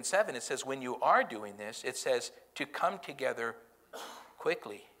 Corinthians 7, it says when you are doing this, it says to come together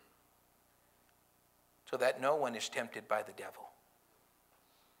quickly, so that no one is tempted by the devil.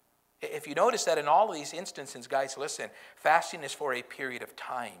 If you notice that in all of these instances, guys, listen, fasting is for a period of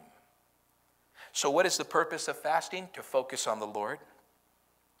time. So what is the purpose of fasting? To focus on the Lord.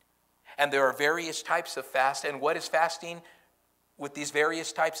 And there are various types of fast. And what is fasting with these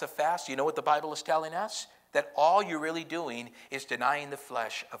various types of fast? You know what the Bible is telling us? That all you're really doing is denying the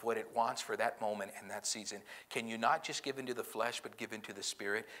flesh of what it wants for that moment and that season. Can you not just give into the flesh, but give into the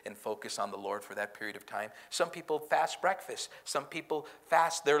Spirit and focus on the Lord for that period of time? Some people fast breakfast. Some people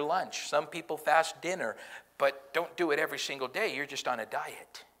fast their lunch. Some people fast dinner. But don't do it every single day. You're just on a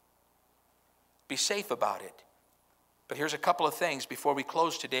diet. Be safe about it. But here's a couple of things before we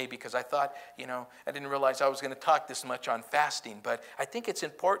close today, because I thought, I didn't realize I was going to talk this much on fasting, but I think it's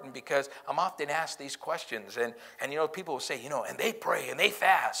important because I'm often asked these questions, and people will say, and they pray and they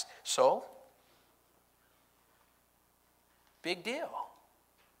fast. So? Big deal.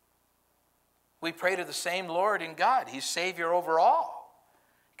 We pray to the same Lord and God. He's Savior over all.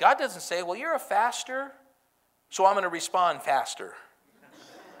 God doesn't say, well, you're a faster, so I'm going to respond faster.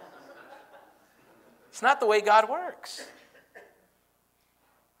 It's not the way God works.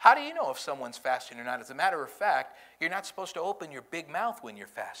 How do you know if someone's fasting or not? As a matter of fact, you're not supposed to open your big mouth when you're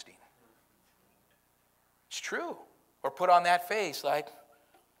fasting. It's true. Or put on that face like,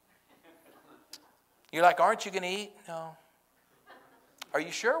 you're like, aren't you going to eat? No. Are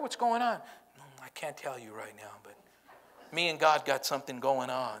you sure what's going on? No, I can't tell you right now, but me and God got something going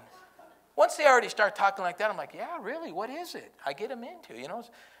on. Once they already start talking like that, I'm like, yeah, really, what is it? I get them into,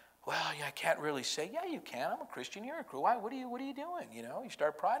 Well, yeah, I can't really say. Yeah, you can. I'm a Christian. You're a Christian. Why? What are you doing? You know, you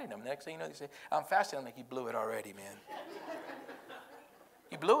start priding them. The next thing you know, you say, I'm fasting. I'm like, you blew it already, man.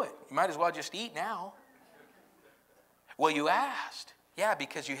 You blew it. You might as well just eat now. Well, you asked. Yeah,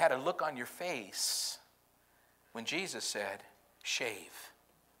 because you had a look on your face when Jesus said, shave.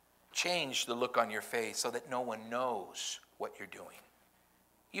 Change the look on your face so that no one knows what you're doing.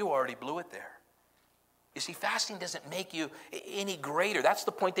 You already blew it there. You see, fasting doesn't make you any greater. That's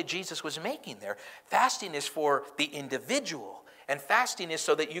the point that Jesus was making there. Fasting is for the individual, and fasting is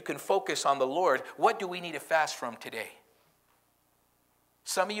so that you can focus on the Lord. What do we need to fast from today?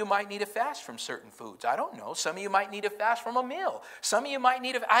 Some of you might need to fast from certain foods. I don't know. Some of you might need to fast from a meal. Some of you might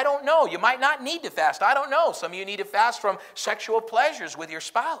need to, I don't know. You might not need to fast. I don't know. Some of you need to fast from sexual pleasures with your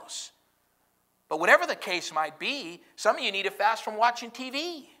spouse. But whatever the case might be, some of you need to fast from watching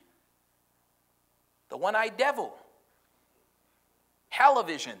TV. The one-eyed devil.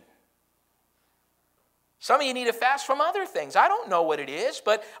 Television. Some of you need to fast from other things. I don't know what it is,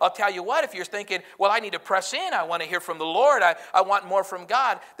 but I'll tell you what, if you're thinking, well, I need to press in, I want to hear from the Lord, I want more from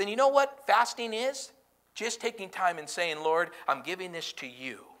God, then you know what fasting is? Just taking time and saying, Lord, I'm giving this to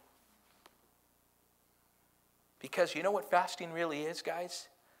you. Because you know what fasting really is, guys?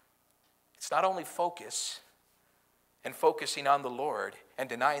 It's not only focus and focusing on the Lord and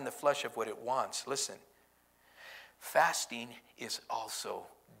denying the flesh of what it wants. Listen, fasting is also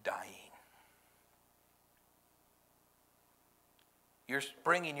dying. You're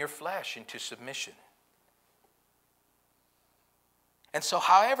bringing your flesh into submission. And so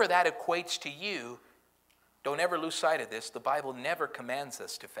however that equates to you, don't ever lose sight of this. The Bible never commands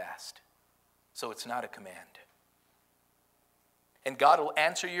us to fast. So it's not a command. And God will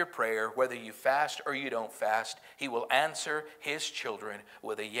answer your prayer whether you fast or you don't fast. He will answer his children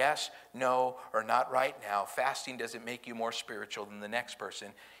with a yes, no, or not right now. Fasting doesn't make you more spiritual than the next person.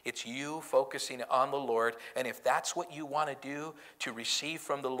 It's you focusing on the Lord. And if that's what you want to do to receive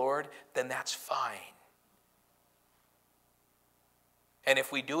from the Lord, then that's fine. And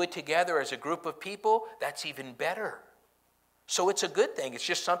if we do it together as a group of people, that's even better. So it's a good thing. It's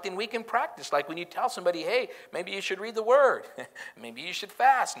just something we can practice. Like when you tell somebody, hey, maybe you should read the Word. Maybe you should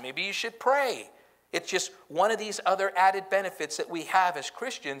fast. Maybe you should pray. It's just one of these other added benefits that we have as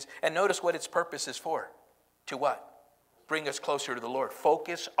Christians. And notice what its purpose is for. To what? Bring us closer to the Lord.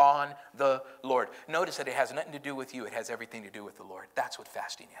 Focus on the Lord. Notice that it has nothing to do with you. It has everything to do with the Lord. That's what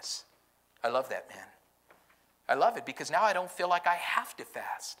fasting is. I love that, man. I love it because now I don't feel like I have to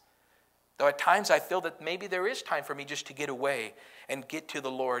fast. Though at times I feel that maybe there is time for me just to get away and get to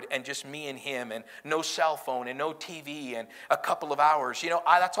the Lord and just me and him and no cell phone and no TV and a couple of hours. You know,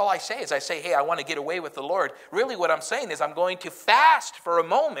 that's all I say is I say, hey, I want to get away with the Lord. Really what I'm saying is I'm going to fast for a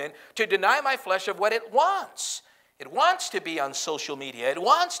moment to deny my flesh of what it wants. It wants to be on social media. It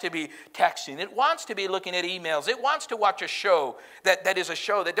wants to be texting. It wants to be looking at emails. It wants to watch a show that is a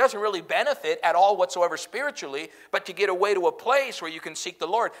show that doesn't really benefit at all whatsoever spiritually, but to get away to a place where you can seek the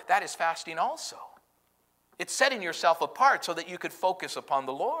Lord. That is fasting also. It's setting yourself apart so that you could focus upon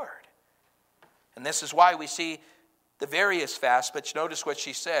the Lord. And this is why we see the various fasts, but notice what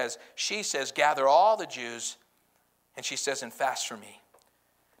she says. She says, gather all the Jews, and she says, and fast for me.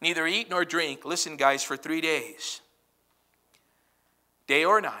 Neither eat nor drink, listen guys, for 3 days. Day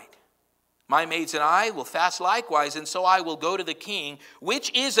or night. My maids and I will fast likewise, and so I will go to the king,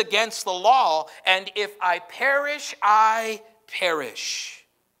 which is against the law, and if I perish, I perish.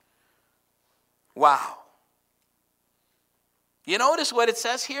 Wow. You notice what it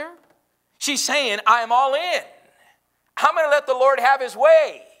says here? She's saying, I'm all in. I'm going to let the Lord have his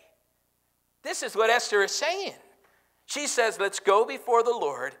way. This is what Esther is saying. She says, let's go before the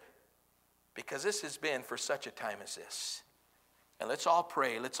Lord, because this has been for such a time as this. And let's all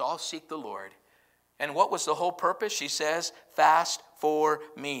pray. Let's all seek the Lord. And what was the whole purpose? She says, fast for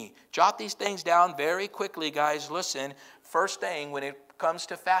me. Jot these things down very quickly, guys. Listen, first thing when it comes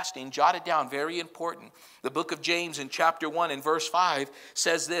to fasting, jot it down, very important. The book of James in chapter 1 and verse 5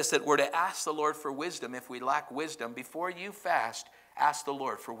 says this, that we're to ask the Lord for wisdom if we lack wisdom. Before you fast, ask the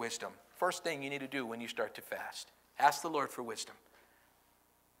Lord for wisdom. First thing you need to do when you start to fast. Ask the Lord for wisdom.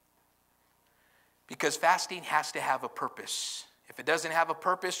 Because fasting has to have a purpose. If it doesn't have a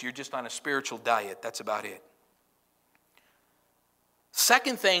purpose, you're just on a spiritual diet. That's about it.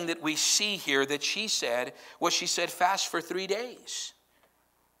 Second thing that we see here that she said was she said fast for 3 days.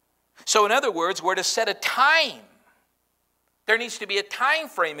 So in other words, we're to set a time. There needs to be a time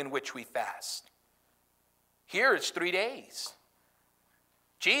frame in which we fast. Here it's 3 days.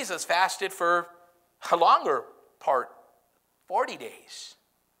 Jesus fasted for a longer part, 40 days.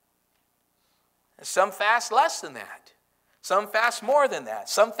 Some fast less than that. Some fast more than that.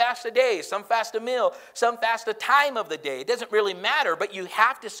 Some fast a day. Some fast a meal. Some fast a time of the day. It doesn't really matter, but you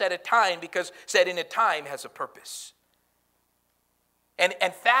have to set a time because setting a time has a purpose.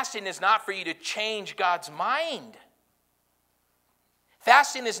 And fasting is not for you to change God's mind.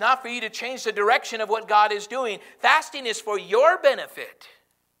 Fasting is not for you to change the direction of what God is doing. Fasting is for your benefit.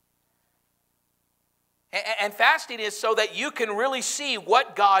 And fasting is so that you can really see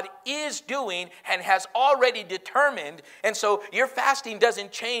what God is doing and has already determined. And so your fasting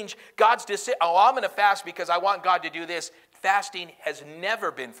doesn't change God's decision. Oh, I'm going to fast because I want God to do this. Fasting has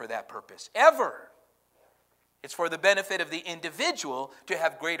never been for that purpose, ever. It's for the benefit of the individual to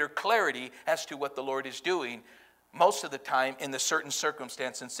have greater clarity as to what the Lord is doing. Most of the time in the certain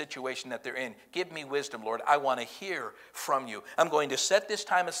circumstance and situation that they're in. Give me wisdom, Lord. I want to hear from you. I'm going to set this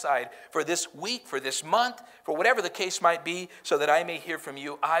time aside for this week, for this month, for whatever the case might be, so that I may hear from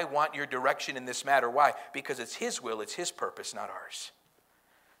you. I want your direction in this matter. Why? Because it's his will, it's his purpose, not ours.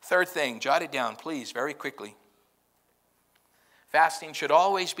 Third thing, jot it down, please, very quickly. Fasting should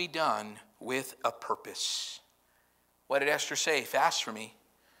always be done with a purpose. What did Esther say? Fast for me.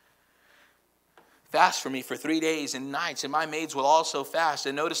 Fast for me for 3 days and nights, and my maids will also fast.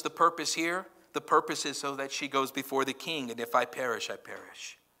 And notice the purpose here. The purpose is so that she goes before the king, and if I perish, I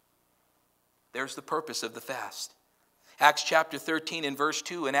perish. There's the purpose of the fast. Acts chapter 13 and verse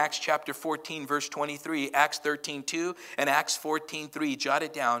 2, and Acts chapter 14 verse 23, Acts 13:2 and Acts 14:3. Jot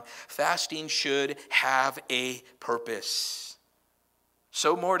it down. Fasting should have a purpose.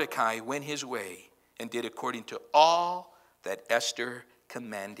 So Mordecai went his way and did according to all that Esther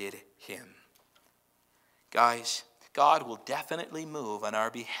commanded him. Guys, God will definitely move on our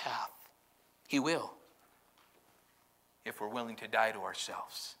behalf. He will. If we're willing to die to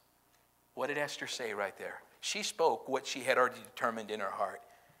ourselves. What did Esther say right there? She spoke what she had already determined in her heart.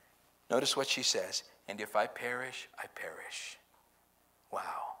 Notice what she says. And if I perish, I perish.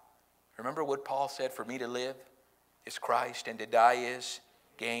 Wow. Remember what Paul said, for me to live is Christ and to die is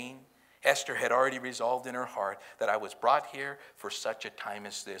gain. Esther had already resolved in her heart that I was brought here for such a time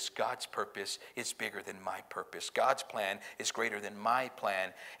as this. God's purpose is bigger than my purpose. God's plan is greater than my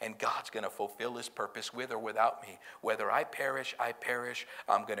plan. And God's going to fulfill his purpose with or without me. Whether I perish,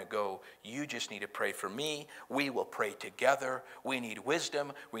 I'm going to go. You just need to pray for me. We will pray together. We need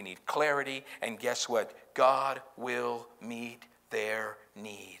wisdom. We need clarity. And guess what? God will meet their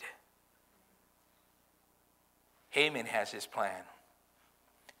need. Haman has his plan.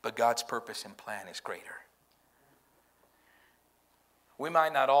 But God's purpose and plan is greater. We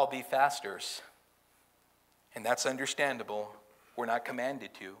might not all be fasters, and that's understandable. We're not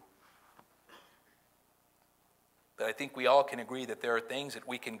commanded to. But I think we all can agree that there are things that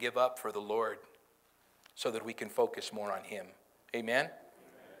we can give up for the Lord so that we can focus more on him. Amen?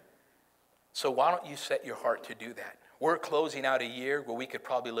 So why don't you set your heart to do that? We're closing out a year where we could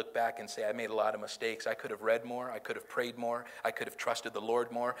probably look back and say, I made a lot of mistakes. I could have read more. I could have prayed more. I could have trusted the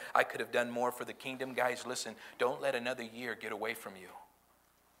Lord more. I could have done more for the kingdom. Guys, listen, don't let another year get away from you.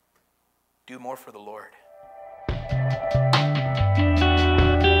 Do more for the Lord.